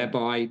 and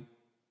thereby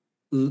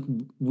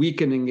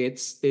weakening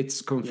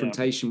its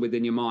confrontation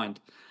within your mind.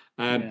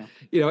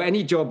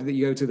 Any job that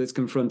you go to that's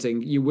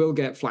confronting, you will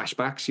get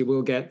flashbacks, you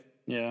will get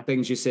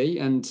things you see,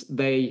 and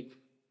they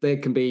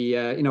can be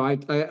I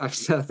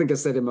think I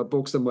said in my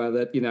book somewhere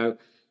that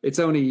it's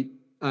only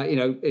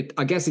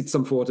I guess it's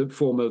some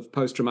form of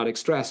post-traumatic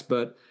stress,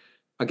 but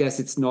I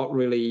guess it's not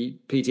really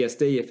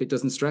PTSD if it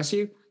doesn't stress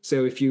you.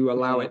 So if you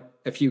allow it,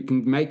 if you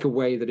can make a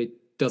way that it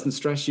doesn't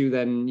stress you,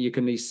 then you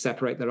can at least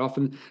separate that off.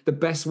 And the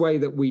best way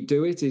that we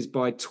do it is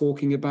by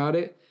talking about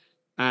it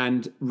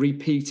and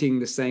repeating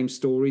the same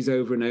stories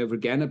over and over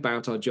again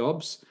about our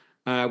jobs.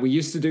 We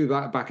used to do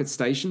that back at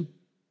station,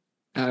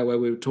 where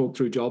we would talk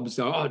through jobs.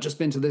 So, I've just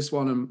been to this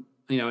one,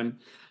 and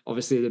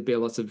obviously there'd be a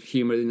lot of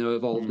humor,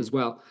 involved as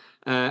well.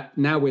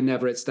 Now we're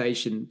never at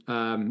station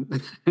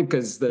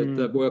because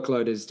the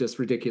workload is just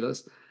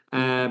ridiculous.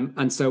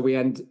 And so we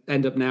end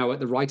up now at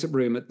the write-up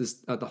room at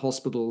the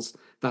hospitals.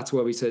 That's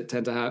where we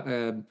tend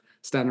to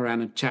stand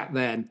around and chat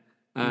then,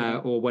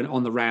 or when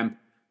on the ramp.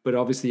 But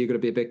obviously, you've got to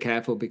be a bit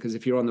careful because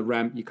if you're on the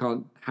ramp, you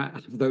can't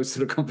have those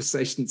sort of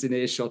conversations in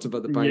earshot of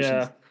other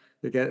patients.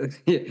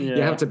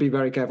 You have to be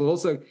very careful.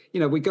 Also,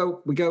 we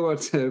go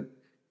to.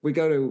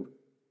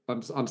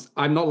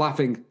 I'm not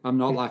laughing. I'm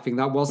not laughing.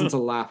 That wasn't a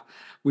laugh.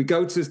 We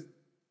go to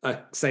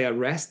say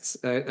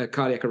a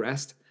cardiac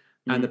arrest,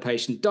 and the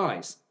patient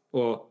dies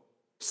or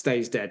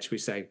stays dead, should we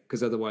say?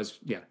 Because otherwise,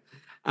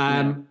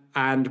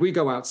 and we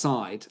go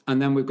outside,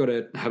 and then we've got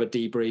to have a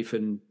debrief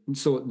and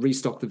sort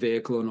restock the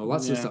vehicle and all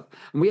that sort of stuff.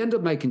 And we end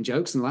up making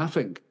jokes and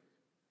laughing.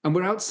 And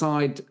we're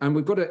outside, and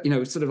we've got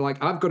to, sort of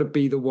like I've got to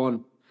be the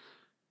one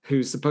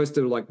who's supposed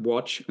to like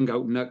watch and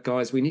go, no,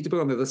 guys, we need to be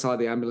on the other side of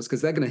the ambulance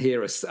because they're going to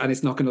hear us, and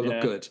it's not going to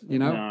look good,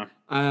 No.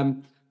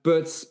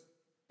 But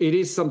it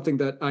is something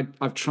that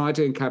I've tried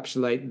to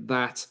encapsulate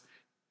that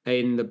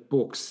in the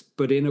books,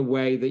 but in a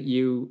way that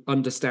you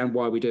understand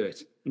why we do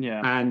it.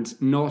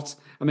 And not,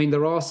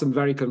 there are some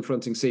very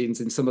confronting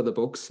scenes in some of the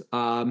books.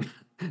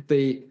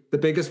 The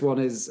biggest one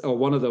is, or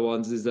one of the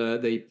ones is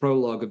the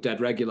prologue of Dead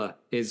Regular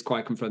is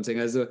quite confronting.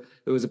 There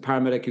was a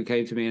paramedic who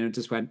came to me and it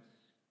just went,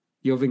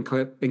 "You've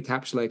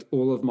encapsulated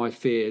all of my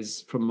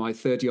fears from my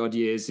 30 odd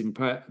years in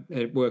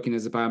working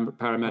as a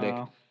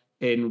paramedic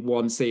in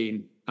one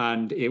scene."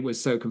 And it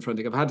was so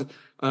confronting. I've had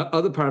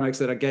other paramedics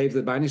that I gave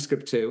the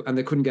manuscript to, and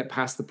they couldn't get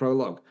past the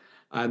prologue.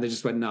 And they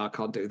just went, "No, I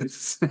can't do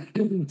this."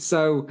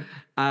 So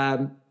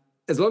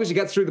as long as you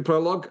get through the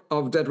prologue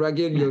of Dead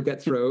Regular, you'll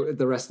get through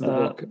the rest of the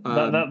book.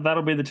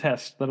 That'll be the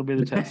test. That'll be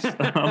the test.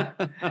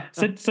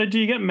 So do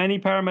you get many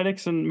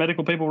paramedics and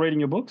medical people reading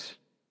your books?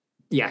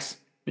 Yes.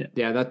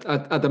 Yeah. That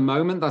at the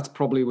moment, that's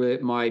probably where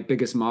my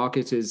biggest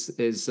market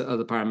is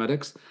other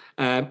paramedics,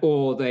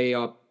 or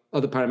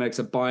other paramedics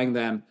are buying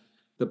the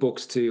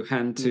books to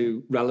hand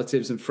to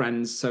relatives and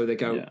friends, so they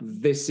go,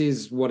 "This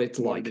is what it's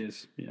like." It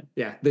is.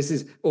 This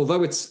is,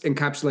 although it's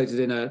encapsulated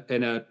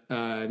in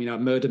a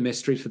murder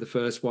mystery for the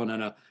first one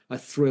and a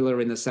thriller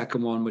in the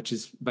second one, which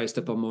is based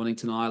up on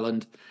Mornington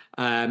Island,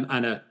 and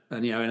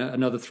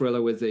another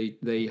thriller with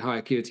the high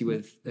acuity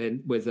with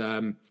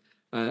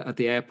at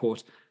the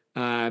airport.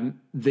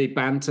 The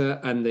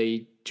banter and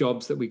the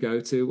jobs that we go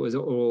to was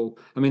all.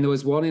 There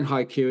was one in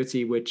high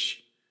acuity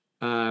which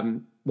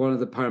one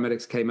of the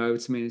paramedics came over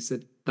to me and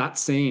said, "That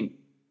scene,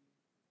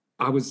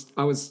 I was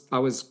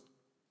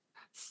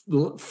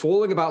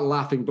falling about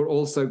laughing, but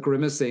also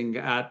grimacing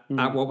at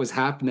what was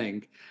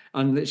happening."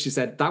 And she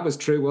said, "That was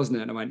true, wasn't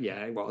it?" And I went,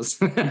 "Yeah, it was."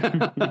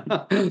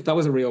 That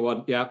was a real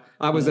one. Yeah,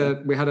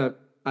 we had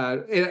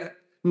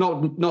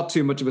not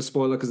too much of a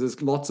spoiler because there's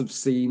lots of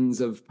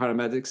scenes of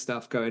paramedic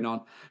stuff going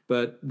on,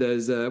 but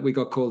we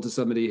got called to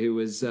somebody who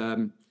was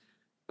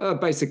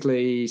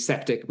basically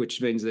septic, which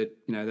means that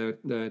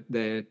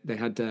they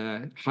had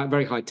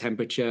very high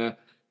temperature.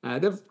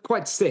 They're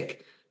quite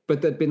sick,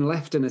 but they'd been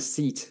left in a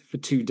seat for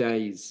 2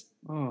 days.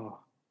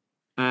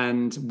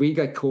 And we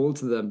got called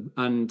to them,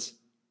 and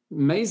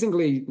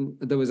amazingly,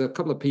 there was a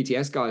couple of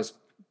PTS guys,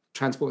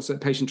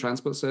 patient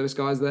transport service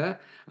guys there,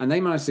 and they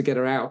managed to get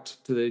her out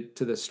to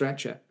the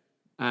stretcher.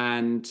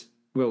 And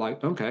we're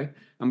like, okay,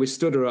 and we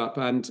stood her up,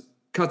 and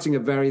cutting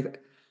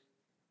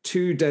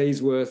 2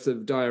 days worth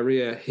of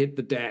diarrhea hit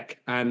the deck,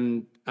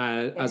 and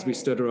as we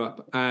stood her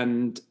up,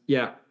 and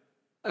it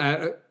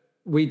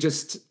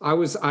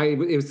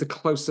was the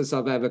closest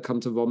I've ever come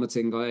to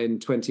vomiting in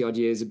 20 odd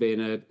years of being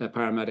a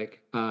paramedic.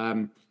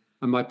 And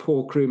my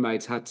poor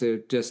crewmates had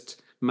to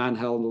just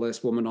manhandle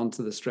this woman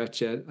onto the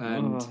stretcher,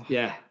 and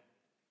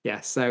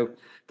so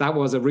that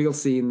was a real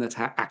scene that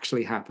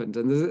actually happened.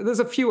 And there's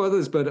a few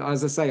others, but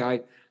as I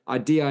say, I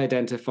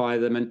de-identify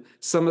them, and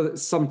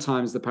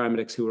sometimes the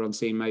paramedics who are on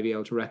scene may be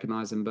able to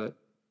recognize them, but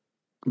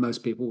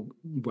most people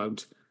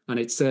won't. And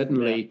it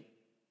certainly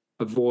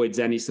avoids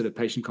any sort of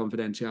patient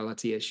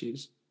confidentiality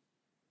issues.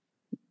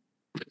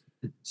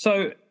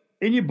 So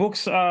in your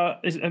books, have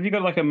you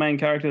got like a main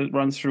character that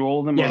runs through all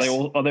of them? Yes.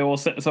 Are they all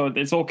set, so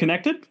it's all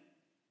connected?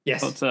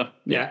 Yes.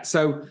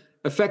 So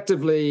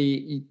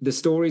effectively, the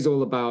story's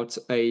all about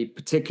a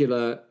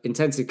particular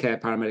intensive care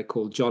paramedic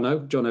called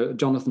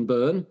Jonathan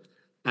Byrne.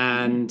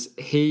 And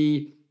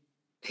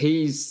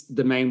he's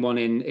the main one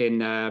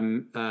in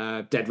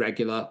Dead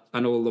Regular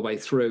and all the way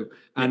through.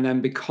 And then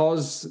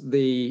because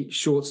the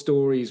short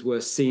stories were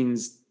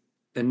scenes,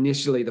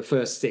 initially the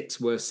first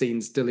 6 were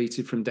scenes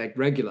deleted from Dead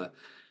Regular,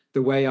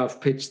 the way I've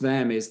pitched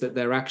them is that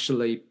they're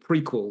actually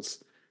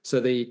prequels.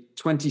 So the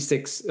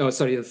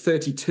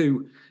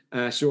 32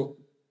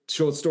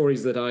 short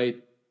stories that I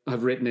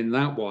have written in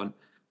that one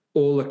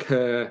all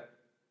occur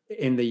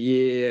in the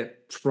year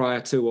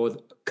prior to or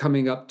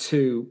coming up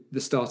to the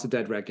start of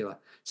Dead Regular.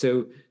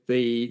 So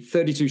the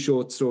 32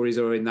 short stories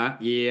are in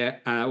that year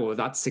or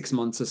that 6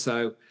 months or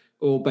so,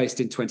 all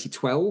based in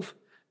 2012.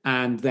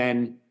 And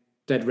then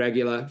dead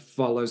regular,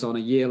 follows on a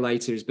year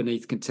later is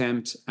beneath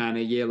contempt, and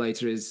a year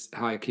later is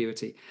high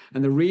acuity.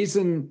 And the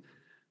reason,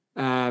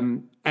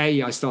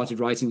 I started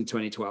writing in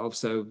 2012,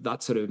 so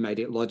that sort of made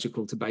it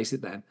logical to base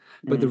it then.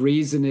 But the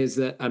reason is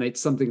that, and it's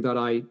something that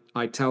I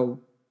tell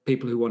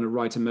people who want to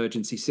write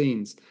emergency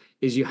scenes,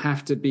 is you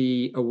have to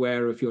be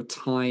aware of your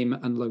time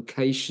and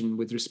location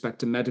with respect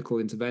to medical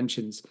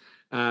interventions.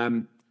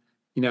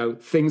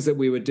 Things that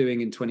we were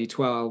doing in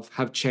 2012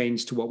 have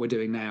changed to what we're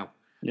doing now.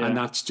 Yeah. And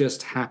that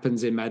just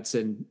happens in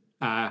medicine.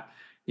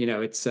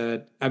 It's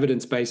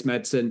evidence-based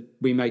medicine.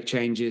 We make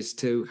changes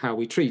to how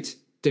we treat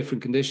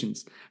different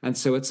conditions. And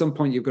so at some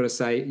point you've got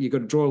to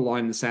draw a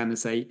line in the sand and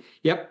say,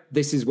 yep,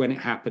 this is when it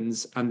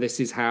happens and this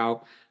is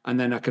how, and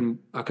then I can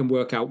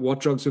work out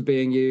what drugs were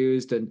being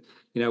used and,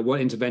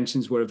 what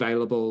interventions were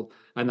available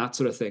and that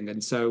sort of thing.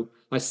 And so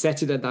I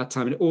set it at that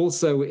time. And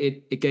also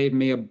it gave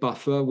me a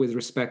buffer with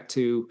respect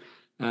to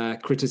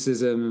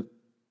criticism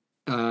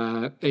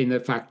in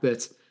the fact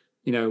that,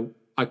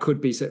 I could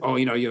be saying,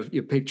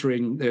 you're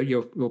picturing,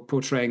 you're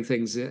portraying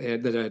things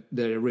that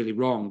are really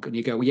wrong. And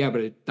you go, well, yeah,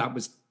 but that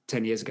was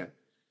 10 years ago.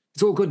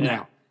 It's all good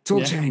now. It's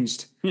all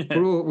changed. Yeah.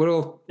 We're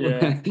all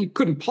it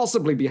couldn't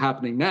possibly be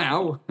happening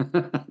now.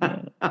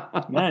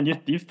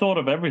 Man, you've thought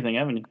of everything,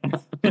 haven't you?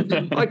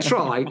 I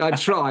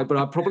try, but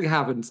I probably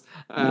haven't.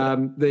 A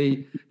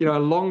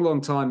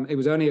long time. It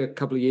was only a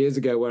couple of years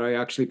ago where I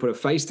actually put a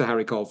face to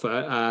Harry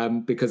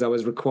Colfer because I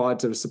was required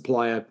to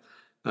supply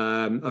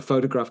a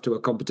photograph to a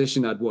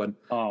competition I'd won.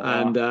 Oh,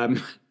 wow. And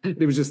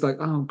it was just like,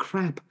 oh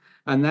crap.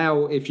 And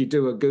now if you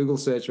do a Google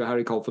search for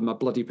Harry Colfer, my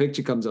bloody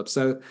picture comes up.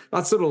 So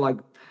that's sort of like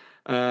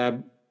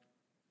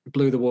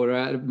blew the water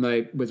out of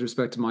me with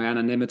respect to my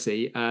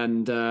anonymity.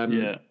 And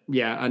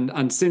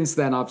and since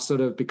then I've sort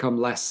of become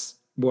less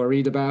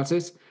worried about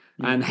it.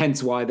 And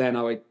hence why then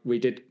we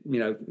did,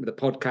 the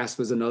podcast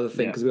was another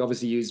thing because we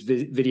obviously use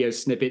video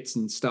snippets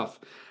and stuff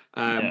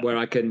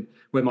where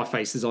my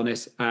face is on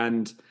it.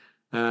 And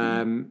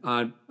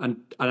I've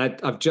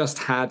just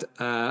had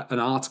an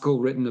article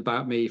written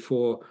about me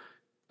for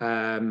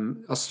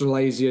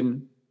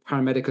Australasian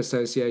Paramedic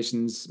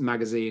Association's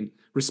magazine,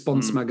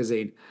 Response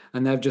magazine,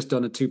 and they've just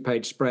done a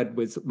 2-page spread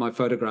with my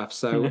photograph.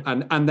 So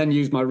and then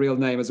used my real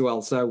name as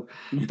well. So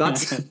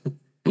that's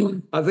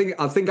I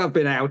think I've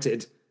been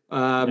outed.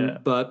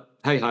 But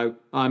hey ho,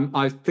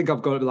 I think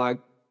I've got like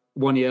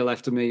 1 year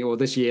left of me, or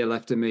this year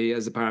left of me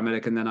as a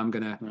paramedic, and then I'm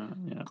gonna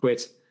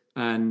quit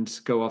and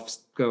go off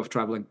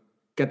traveling.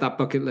 Get that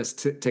bucket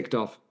list ticked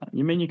off.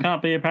 You mean you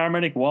can't be a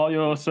paramedic while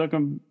you're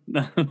traveling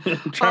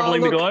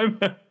the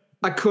globe?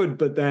 I could,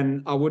 but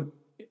then I would.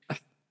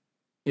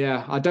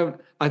 Yeah, I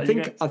don't. I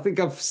think I've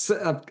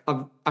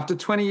after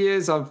 20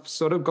 years, I've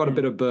sort of got a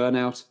bit of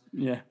burnout.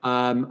 Yeah.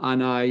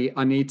 And I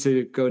need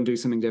to go and do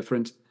something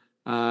different.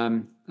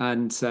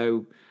 And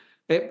so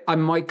I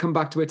might come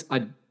back to it.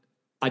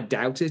 I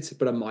doubt it,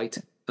 but I might.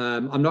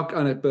 I'm not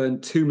going to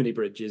burn too many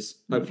bridges.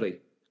 Hopefully,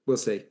 we'll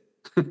see.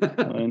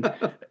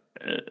 The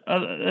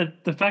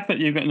fact that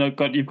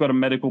you've got a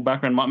medical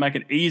background might make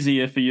it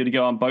easier for you to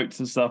go on boats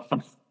and stuff.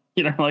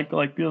 Like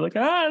you're like,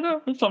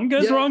 no, if something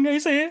goes wrong,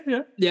 he's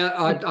here. Yeah,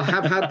 I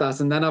have had that,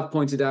 and then I've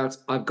pointed out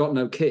I've got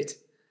no kit.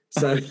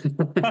 So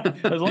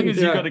as long as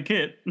you've got a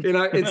kit,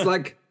 it's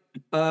like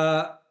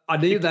I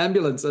need the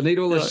ambulance. I need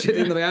all the shit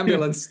in the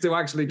ambulance to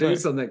actually do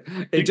something.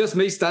 It's just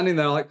me standing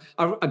there. Like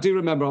I do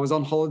remember I was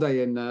on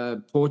holiday in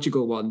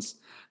Portugal once,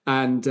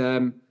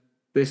 and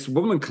this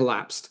woman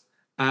collapsed,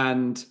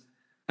 and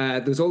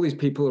there was all these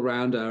people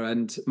around her,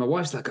 and my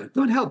wife's like,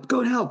 go and help,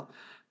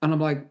 and I'm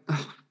like,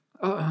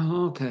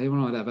 oh, okay,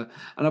 well, whatever.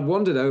 And I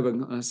wandered over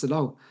and I said,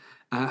 hello,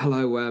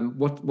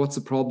 what's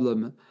the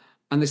problem?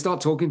 And they start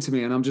talking to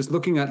me, and I'm just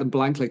looking at them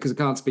blankly because I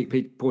can't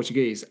speak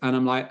Portuguese, and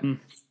I'm like,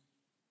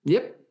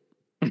 yep,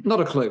 not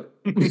a clue.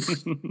 And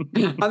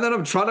then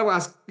I'm trying to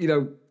ask,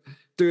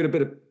 doing a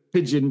bit of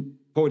pidgin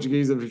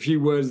Portuguese of a few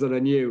words that I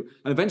knew,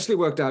 and eventually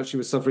worked out she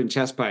was suffering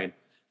chest pain.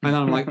 And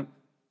then I'm like,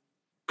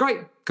 great,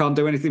 can't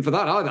do anything for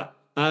that either.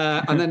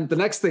 And then the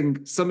next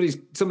thing,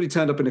 somebody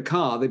turned up in a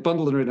car. They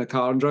bundled her in a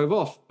car and drove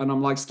off. And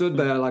I'm like stood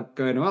there like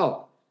going,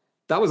 well,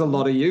 that was a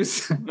lot of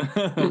use.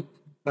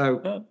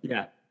 So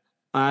yeah,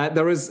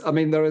 there is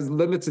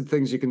limited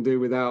things you can do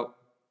without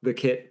the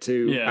kit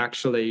to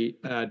actually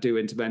do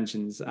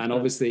interventions. And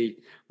obviously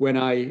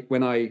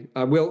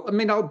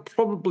I'll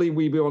probably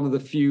be one of the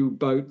few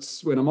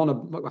boats when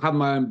have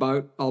my own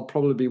boat. I'll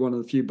probably be one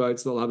of the few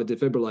boats that'll have a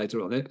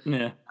defibrillator on it.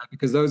 Yeah,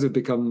 because those have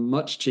become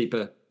much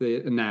cheaper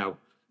now.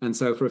 And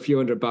so for a few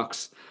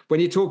 $100, when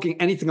you're talking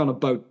anything on a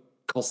boat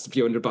costs a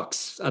few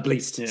 $100 at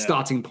least,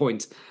 starting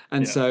point.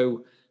 And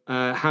so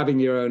having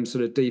your own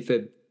sort of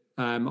defib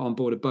on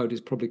board a boat is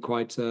probably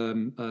quite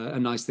a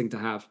nice thing to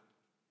have.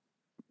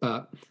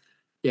 But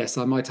yes,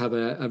 I might have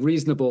a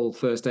reasonable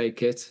first aid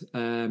kit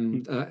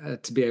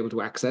to be able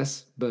to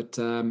access. But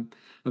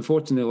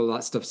unfortunately, all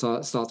that stuff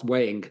starts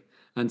weighing.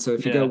 And so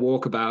if you go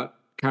walkabout,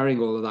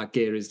 carrying all of that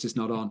gear is just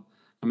not on.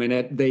 I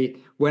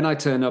mean, when I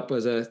turn up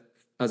as a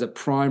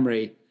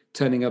primary,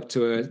 turning up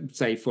to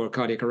say for a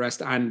cardiac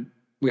arrest, and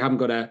we haven't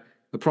got a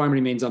the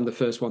primary means I'm the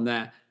first one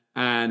there,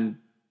 and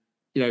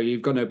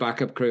you've got no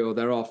backup crew or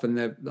they're off, and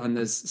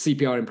there's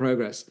CPR in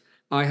progress.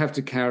 I have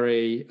to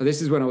carry.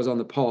 This is when I was on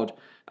the pod.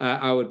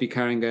 I would be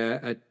carrying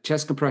a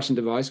chest compression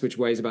device which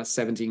weighs about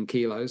 17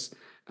 kilos,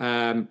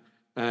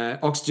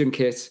 oxygen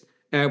kit,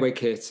 airway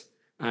kit,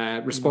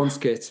 response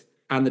kit,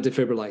 and the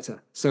defibrillator.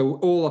 So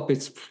all up,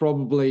 it's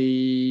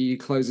probably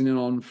closing in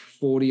on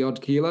 40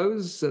 odd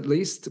kilos at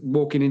least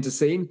walking into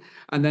scene.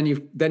 And then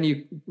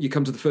you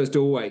come to the first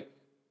doorway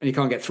and you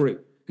can't get through.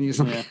 And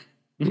you're like,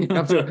 you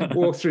have to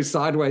walk through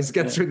sideways,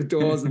 get through the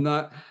doors and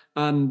that,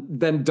 and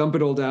then dump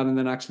it all down and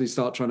then actually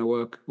start trying to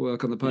work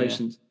on the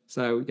patient.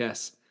 So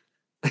yes.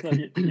 So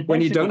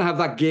when you don't have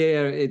that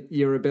gear,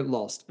 you're a bit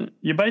lost.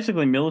 You're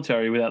basically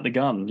military without the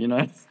gun,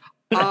 No,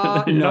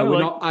 we're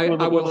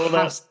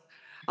not.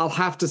 I'll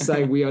have to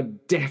say we are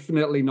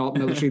definitely not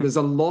military. There's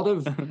a lot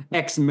of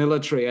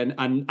ex-military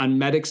and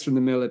medics from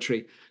the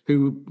military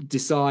who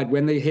decide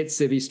when they hit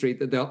Civvy Street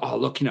that they'll,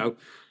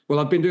 well,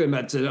 I've been doing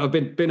medicine. I've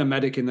been a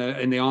medic in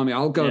the army.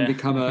 I'll go and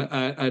become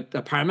a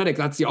paramedic.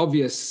 That's the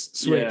obvious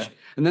switch.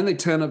 And then they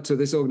turn up to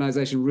this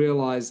organization,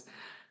 realize,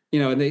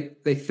 and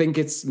they think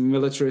it's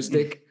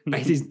militaristic.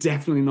 It is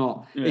definitely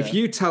not. If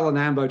you tell an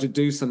ambo to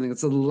do something,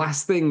 it's the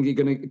last thing you're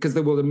gonna, because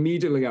they will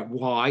immediately go,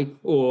 why?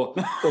 Or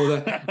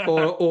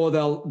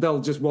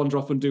they'll just wander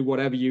off and do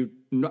whatever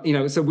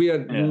So we are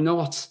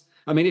not.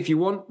 I mean, if you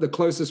want the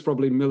closest,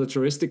 probably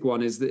militaristic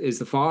one is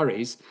the Far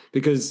East,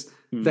 because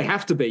they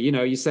have to be.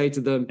 You say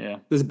to them,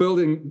 "There's a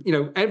building."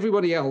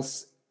 Everybody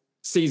else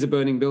sees a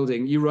burning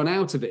building. You run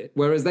out of it,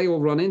 whereas they all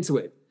run into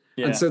it.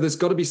 And so there's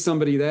got to be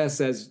somebody there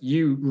says,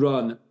 you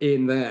run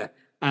in there.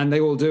 And they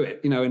all do it,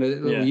 in a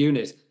little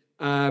unit.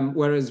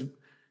 Whereas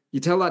you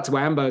tell that to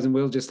ambos and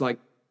we'll just like,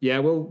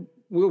 we'll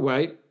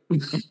wait.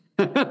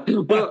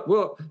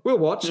 we'll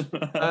watch.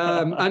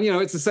 And,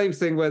 it's the same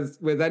thing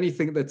with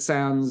anything that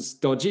sounds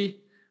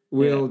dodgy.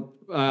 We'll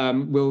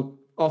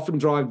often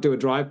do a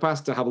drive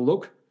past to have a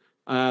look.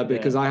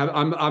 Because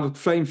I'm a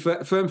firm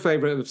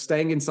favorite of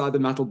staying inside the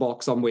metal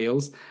box on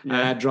wheels,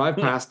 drive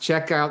past,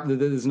 check out that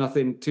there's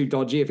nothing too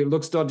dodgy. If it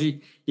looks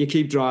dodgy, you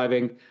keep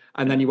driving,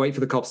 and then you wait for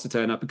the cops to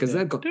turn up because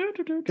they've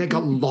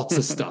got lots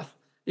of stuff.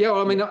 Yeah,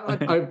 well, I mean,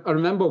 I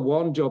remember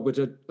one job which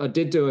I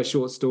did do a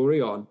short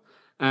story on,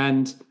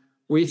 and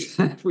we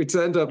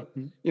turned up.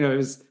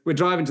 We're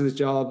driving to this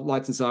job,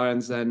 lights and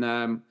sirens,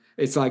 and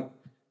it's like,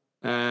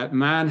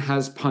 man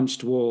has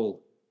punched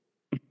wall,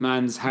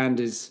 man's hand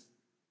is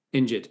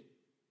injured.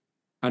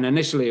 And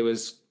initially it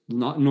was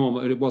not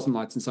normal. It wasn't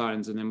lights and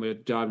sirens. And then we were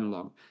driving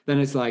along.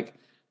 Then it's like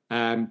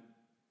there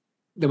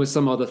was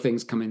some other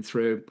things coming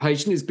through.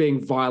 Patient is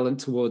being violent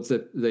towards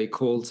the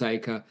call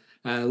taker.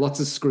 Lots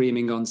of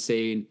screaming on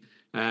scene.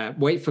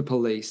 Wait for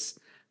police.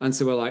 And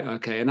so we're like,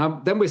 okay.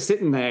 And then we're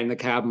sitting there in the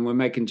cab and we're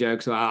making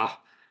jokes.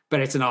 Bet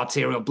it's an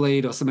arterial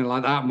bleed or something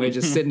like that. And we're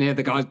just sitting here.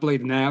 The guy's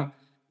bleeding out.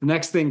 The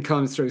next thing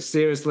comes through.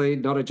 Seriously,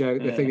 not a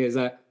joke. The thing is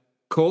that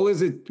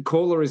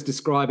caller is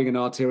describing an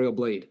arterial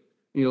bleed.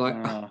 And you're like,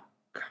 oh,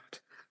 God.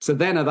 So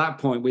then at that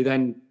point, we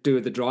then do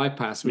the drive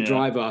past. We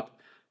drive up,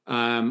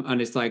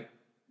 and it's like,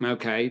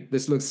 okay,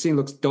 scene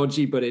looks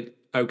dodgy, but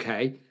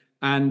okay.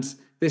 And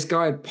this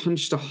guy had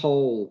punched a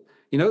hole.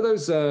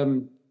 Those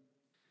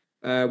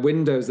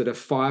windows that are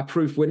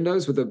fireproof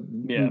windows with a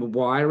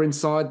wire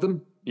inside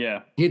them?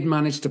 Yeah. He'd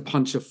managed to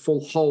punch a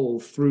full hole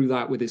through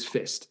that with his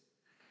fist,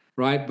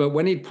 right? But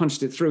when he'd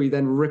punched it through, he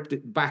then ripped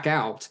it back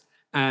out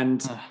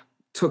and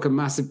took a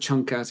massive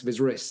chunk out of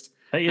his wrist.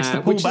 Hey, it's the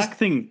pullback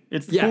thing.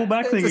 It's the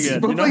pullback thing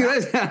again.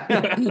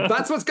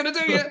 That's what's going to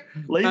do you.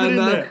 Leave it in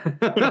there.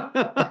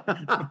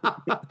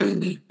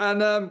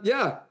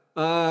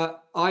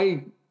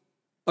 I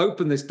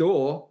open this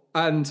door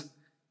and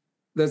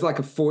there's like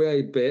a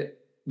foyer bit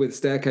with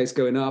staircase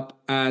going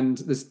up, and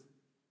there's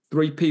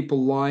 3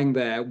 people lying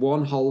there,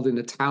 one holding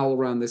a towel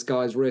around this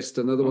guy's wrist,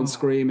 another one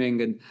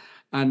screaming,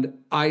 and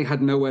I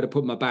had nowhere to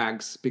put my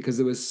bags because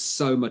there was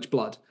so much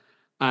blood.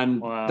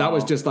 And that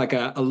was just like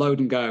a load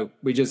and go.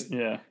 We just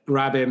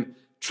grab him,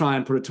 try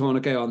and put a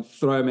tourniquet on,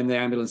 throw him in the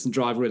ambulance and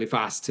drive really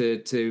fast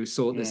to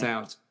sort this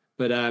out.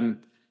 But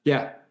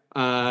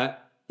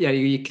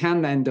you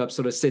can end up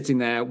sort of sitting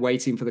there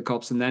waiting for the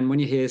cops. And then when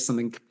you hear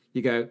something,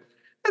 you go,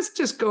 let's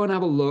just go and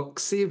have a look,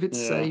 see if it's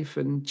safe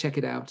and check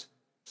it out.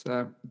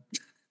 So,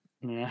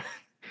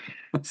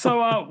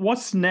 So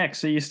what's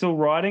next? Are you still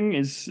writing?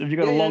 Have you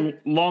got a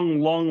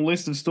long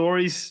list of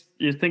stories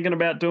you're thinking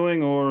about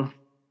doing, or?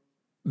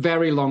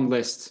 Very long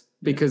list,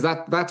 because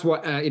that's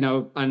what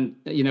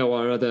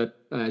our other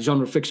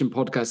genre fiction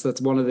podcast. That's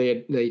one of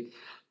the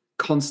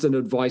constant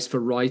advice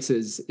for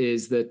writers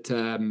is that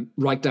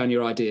write down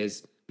your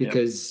ideas,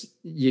 because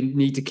you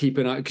need to keep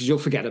an eye, because you'll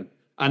forget them.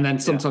 And then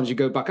sometimes you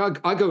go back.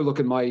 I go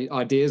look at my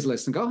ideas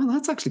list and go, oh,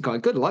 that's actually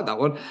quite good. I like that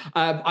one.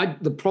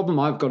 The problem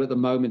I've got at the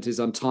moment is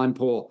I'm time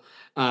poor.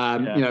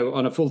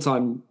 On a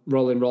full-time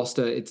rolling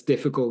roster, it's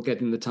difficult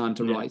getting the time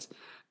to write.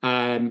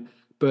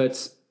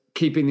 But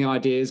keeping the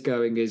ideas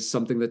going is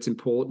something that's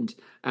important.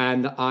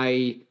 And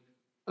I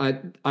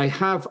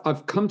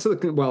I've come to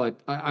the well.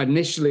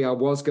 Initially I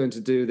was going to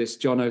do this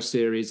Jono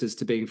series as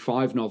to being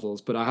 5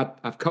 novels, but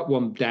I've cut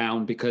one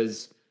down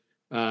because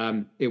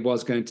it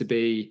was going to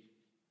be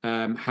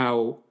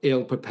how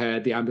ill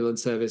prepared the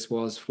ambulance service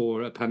was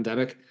for a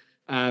pandemic.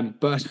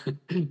 But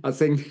I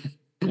think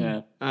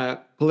Yeah.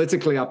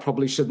 Politically, I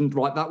probably shouldn't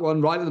write that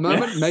one right at the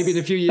moment. Maybe in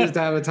a few years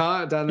down the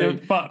time,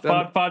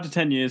 five to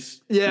 10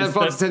 years. Yeah,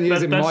 5 to 10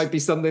 years, it might be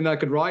something I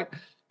could write.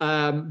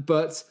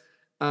 But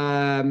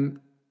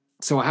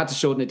so I had to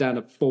shorten it down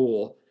to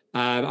 4.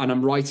 And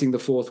I'm writing the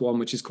 4th one,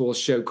 which is called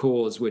Show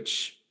Cause,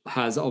 which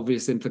has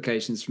obvious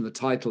implications from the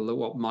title of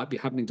what might be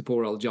happening to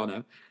poor old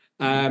Jono.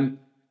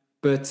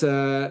 But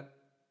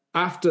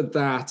after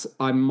that,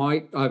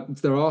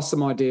 there are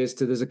some ideas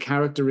there's a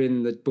character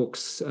in the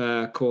books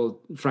called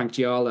Frank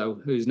Giallo,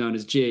 who's known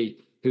as G,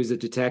 who's a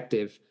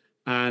detective.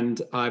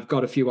 And I've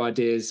got a few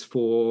ideas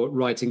for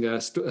writing a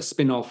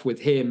spin-off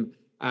with him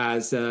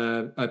as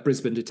a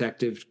Brisbane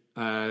detective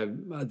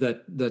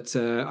that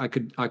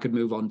I could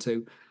move on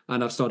to.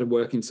 And I've started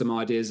working some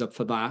ideas up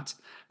for that.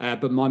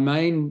 But my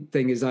main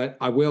thing is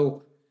I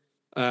will...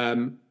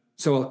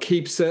 So I'll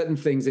keep certain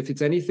things. If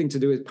it's anything to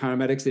do with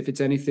paramedics, if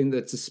it's anything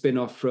that's a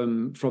spin-off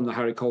from the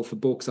Harry Colfer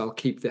books, I'll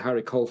keep the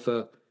Harry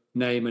Colfer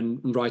name and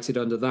write it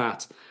under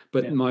that.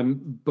 But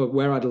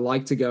where I'd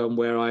like to go and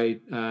where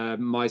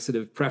my sort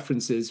of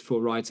preferences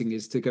for writing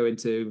is to go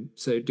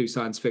do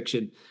science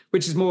fiction,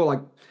 which is more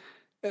like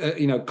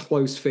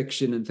close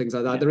fiction and things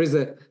like that.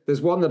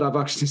 There's one that I've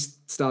actually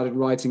started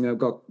writing. I've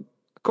got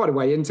quite a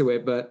way into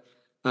it, but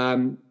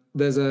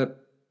there's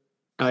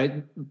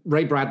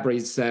Ray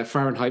Bradbury's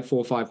Fahrenheit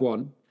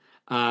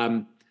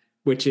 451,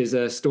 which is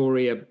a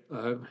story, I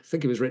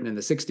think it was written in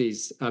the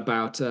 60s,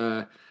 about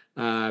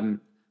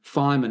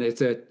firemen.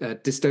 It's a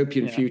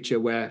dystopian future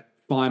where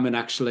firemen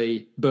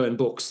actually burn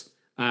books,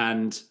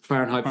 and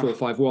Fahrenheit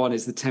 451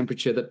 is the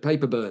temperature that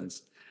paper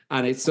burns.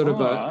 And it's sort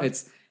of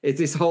it's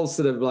this whole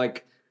sort of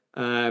like,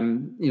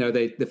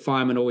 the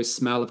firemen always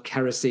smell of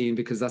kerosene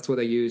because that's what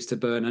they use to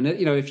burn. And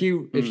if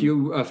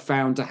you are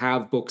found to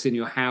have books in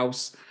your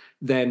house,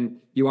 then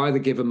you either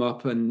give them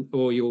up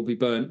or you'll be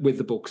burnt with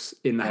the books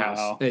in the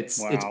house.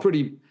 It's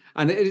pretty,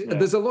 and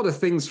there's a lot of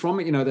things from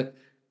it. That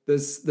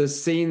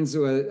there's scenes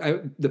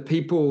where the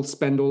people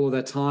spend all of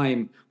their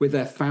time with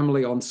their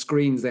family on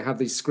screens. They have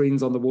these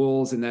screens on the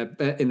walls in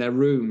their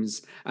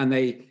rooms, and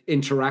they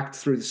interact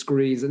through the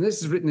screens. And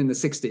this is written in the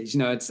 60s.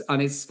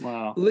 It's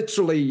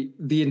literally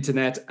the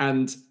internet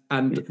and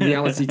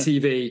reality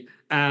TV,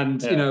 and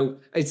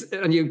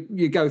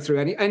you go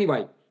through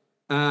anyway.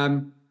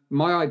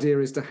 My idea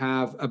is to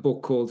have a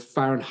book called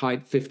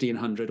Fahrenheit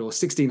 1500 or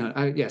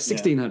 1600.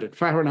 1600.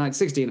 Fahrenheit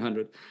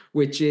 1600,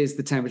 which is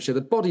the temperature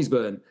that bodies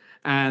burn.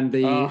 And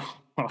the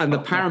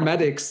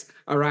paramedics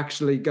are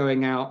actually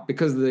going out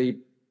because of the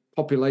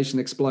population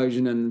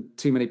explosion and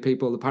too many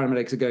people. The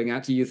paramedics are going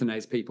out to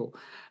euthanize people,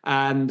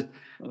 and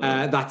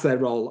that's their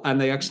role. And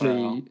they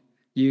actually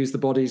use the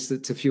bodies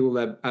to fuel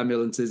their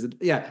ambulances.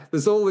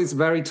 There's all this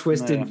very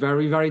twisted,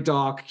 very, very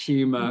dark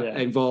humor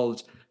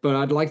involved. But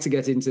I'd like to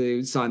get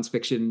into science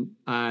fiction,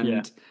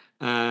 and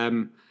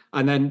then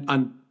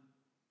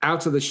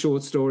out of the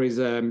short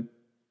stories, I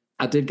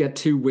did get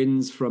 2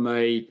 wins from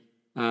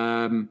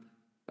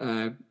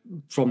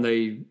from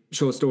the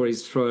short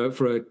stories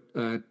for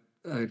a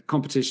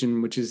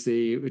competition, which is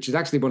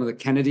actually one of the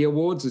Kennedy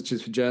Awards, which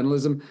is for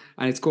journalism,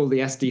 and it's called the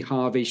S.D.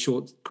 Harvey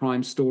Short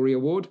Crime Story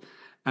Award,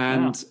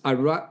 and I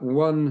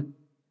won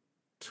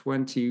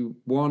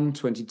 21,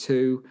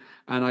 22,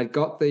 and I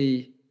got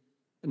the.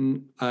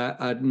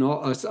 I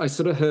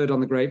sort of heard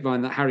on the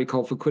grapevine that Harry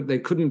Colfer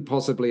couldn't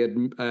possibly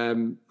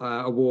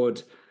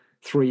award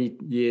 3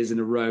 years in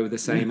a row the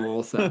same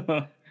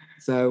author.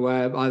 So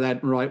I then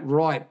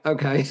right,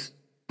 okay.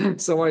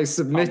 So I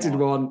submitted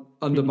one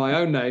under my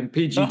own name,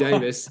 PG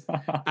Davis,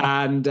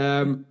 and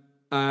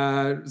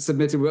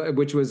submitted,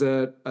 which was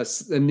a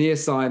near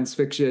science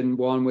fiction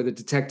one with a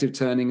detective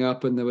turning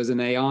up, and there was an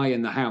AI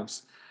in the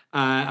house, So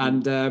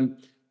and then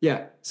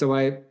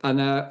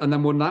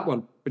won that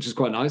one, which is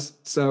quite nice.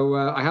 So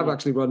I have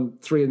actually run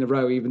 3 in a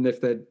row, even if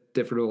they're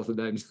different author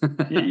names.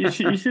 you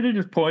should have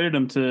just pointed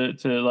him to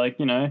like,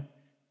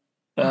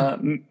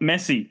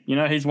 Messi.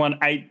 He's won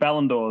 8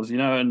 Ballon d'Ors,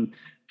 and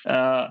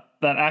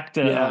that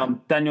actor,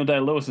 Daniel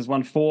Day-Lewis, has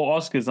won 4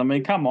 Oscars. I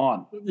mean, come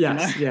on.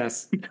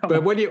 Yes.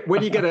 But when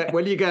you get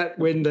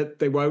wind that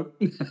they won't,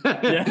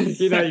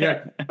 you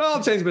go,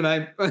 I'll change my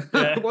name.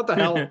 What the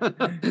hell?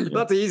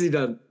 That's easy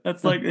done.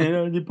 That's like,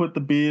 you put the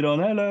beard on.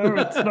 Hello,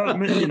 it's not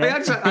me. I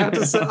had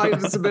to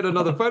submit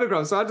another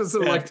photograph, so I had to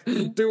sort of like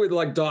do it with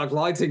like dark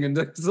lighting and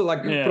sort of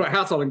like put a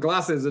hat on and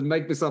glasses and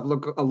make myself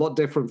look a lot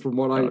different from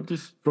what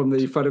from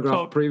the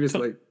photograph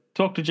previously.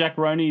 Talk to Jack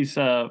Roney's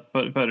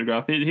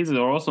photograph. He's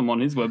awesome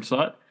on his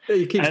website. Yeah,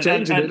 he keeps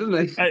changing it,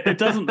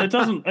 doesn't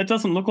he? It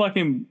doesn't look like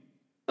him,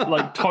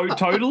 like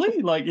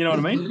totally. Like, you know what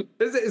I mean?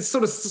 It's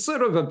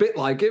sort of a bit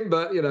like him,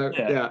 but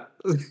yeah.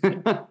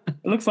 It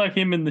looks like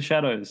him in the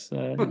shadows.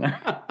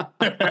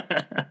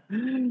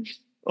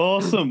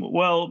 Awesome.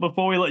 Well,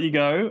 before we let you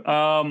go,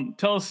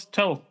 tell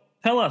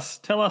tell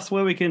us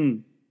where we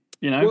can,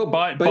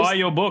 buy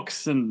your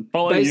books and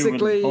follow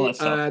basically, you and all that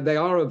stuff. they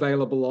are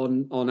available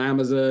on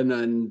Amazon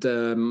and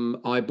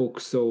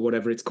iBooks or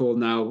whatever it's called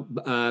now.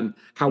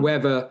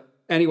 However,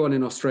 anyone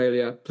in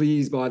Australia,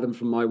 please buy them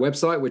from my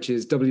website, which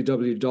is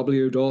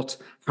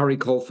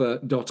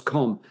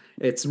www.harrycolfer.com.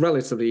 It's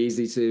relatively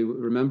easy to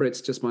remember.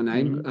 It's just my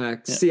name.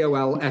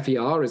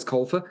 Colfer is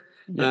Colfer.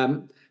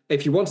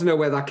 If you want to know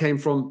where that came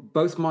from,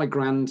 both my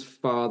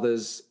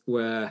grandfathers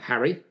were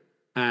Harry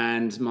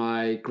and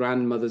my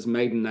grandmother's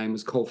maiden name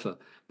was Colfer.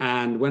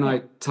 And when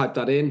I typed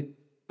that in,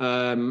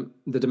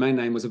 the domain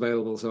name was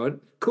available. So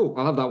cool,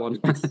 I'll have that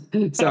one.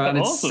 So and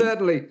it's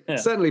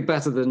certainly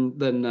better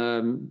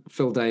than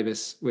Phil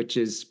Davis, which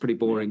is pretty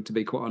boring to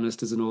be quite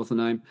honest as an author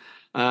name.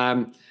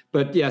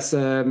 But yes,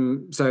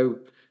 so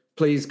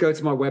please go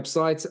to my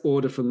website,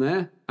 order from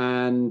there,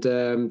 and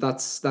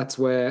that's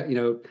where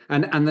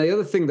And the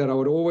other thing that I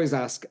would always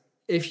ask,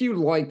 if you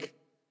like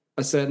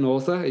a certain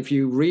author, if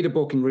you read a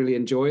book and really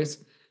enjoy it,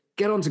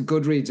 get onto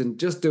Goodreads and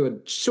just do a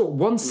short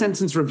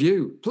one-sentence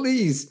review,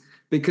 please.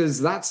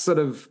 Because that's sort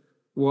of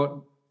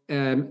what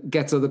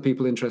gets other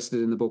people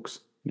interested in the books.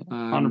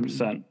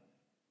 100%.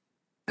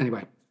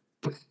 Anyway.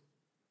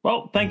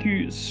 Well, thank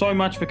you so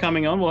much for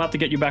coming on. We'll have to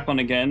get you back on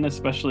again,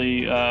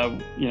 especially,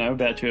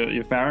 about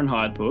your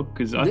Fahrenheit book.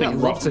 Because I think I'd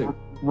love to.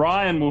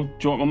 Ryan will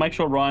join. We'll make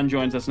sure Ryan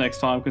joins us next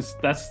time because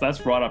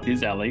that's right up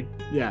his alley.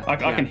 Yeah. I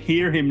can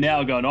hear him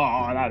now going,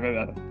 oh,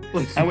 no.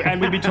 And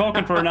we'd be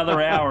talking for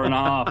another hour and a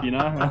half,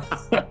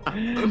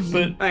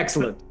 But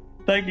excellent.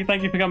 Thank you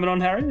for coming on,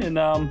 Harry. And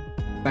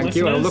thank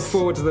you. I look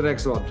forward to the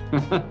next one.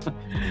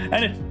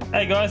 And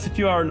hey guys, if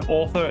you are an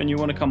author and you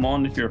want to come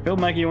on, if you're a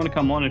filmmaker, you want to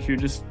come on, if you're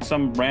just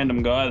some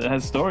random guy that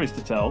has stories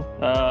to tell,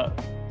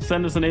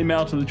 send us an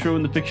email to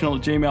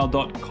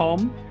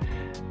thetrueandthefictional@gmail.com.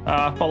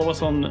 Follow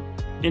us on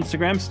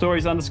Instagram,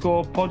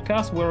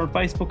 stories_podcast. We're on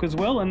Facebook as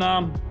well. And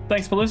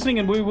thanks for listening,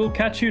 and we will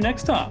catch you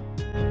next time.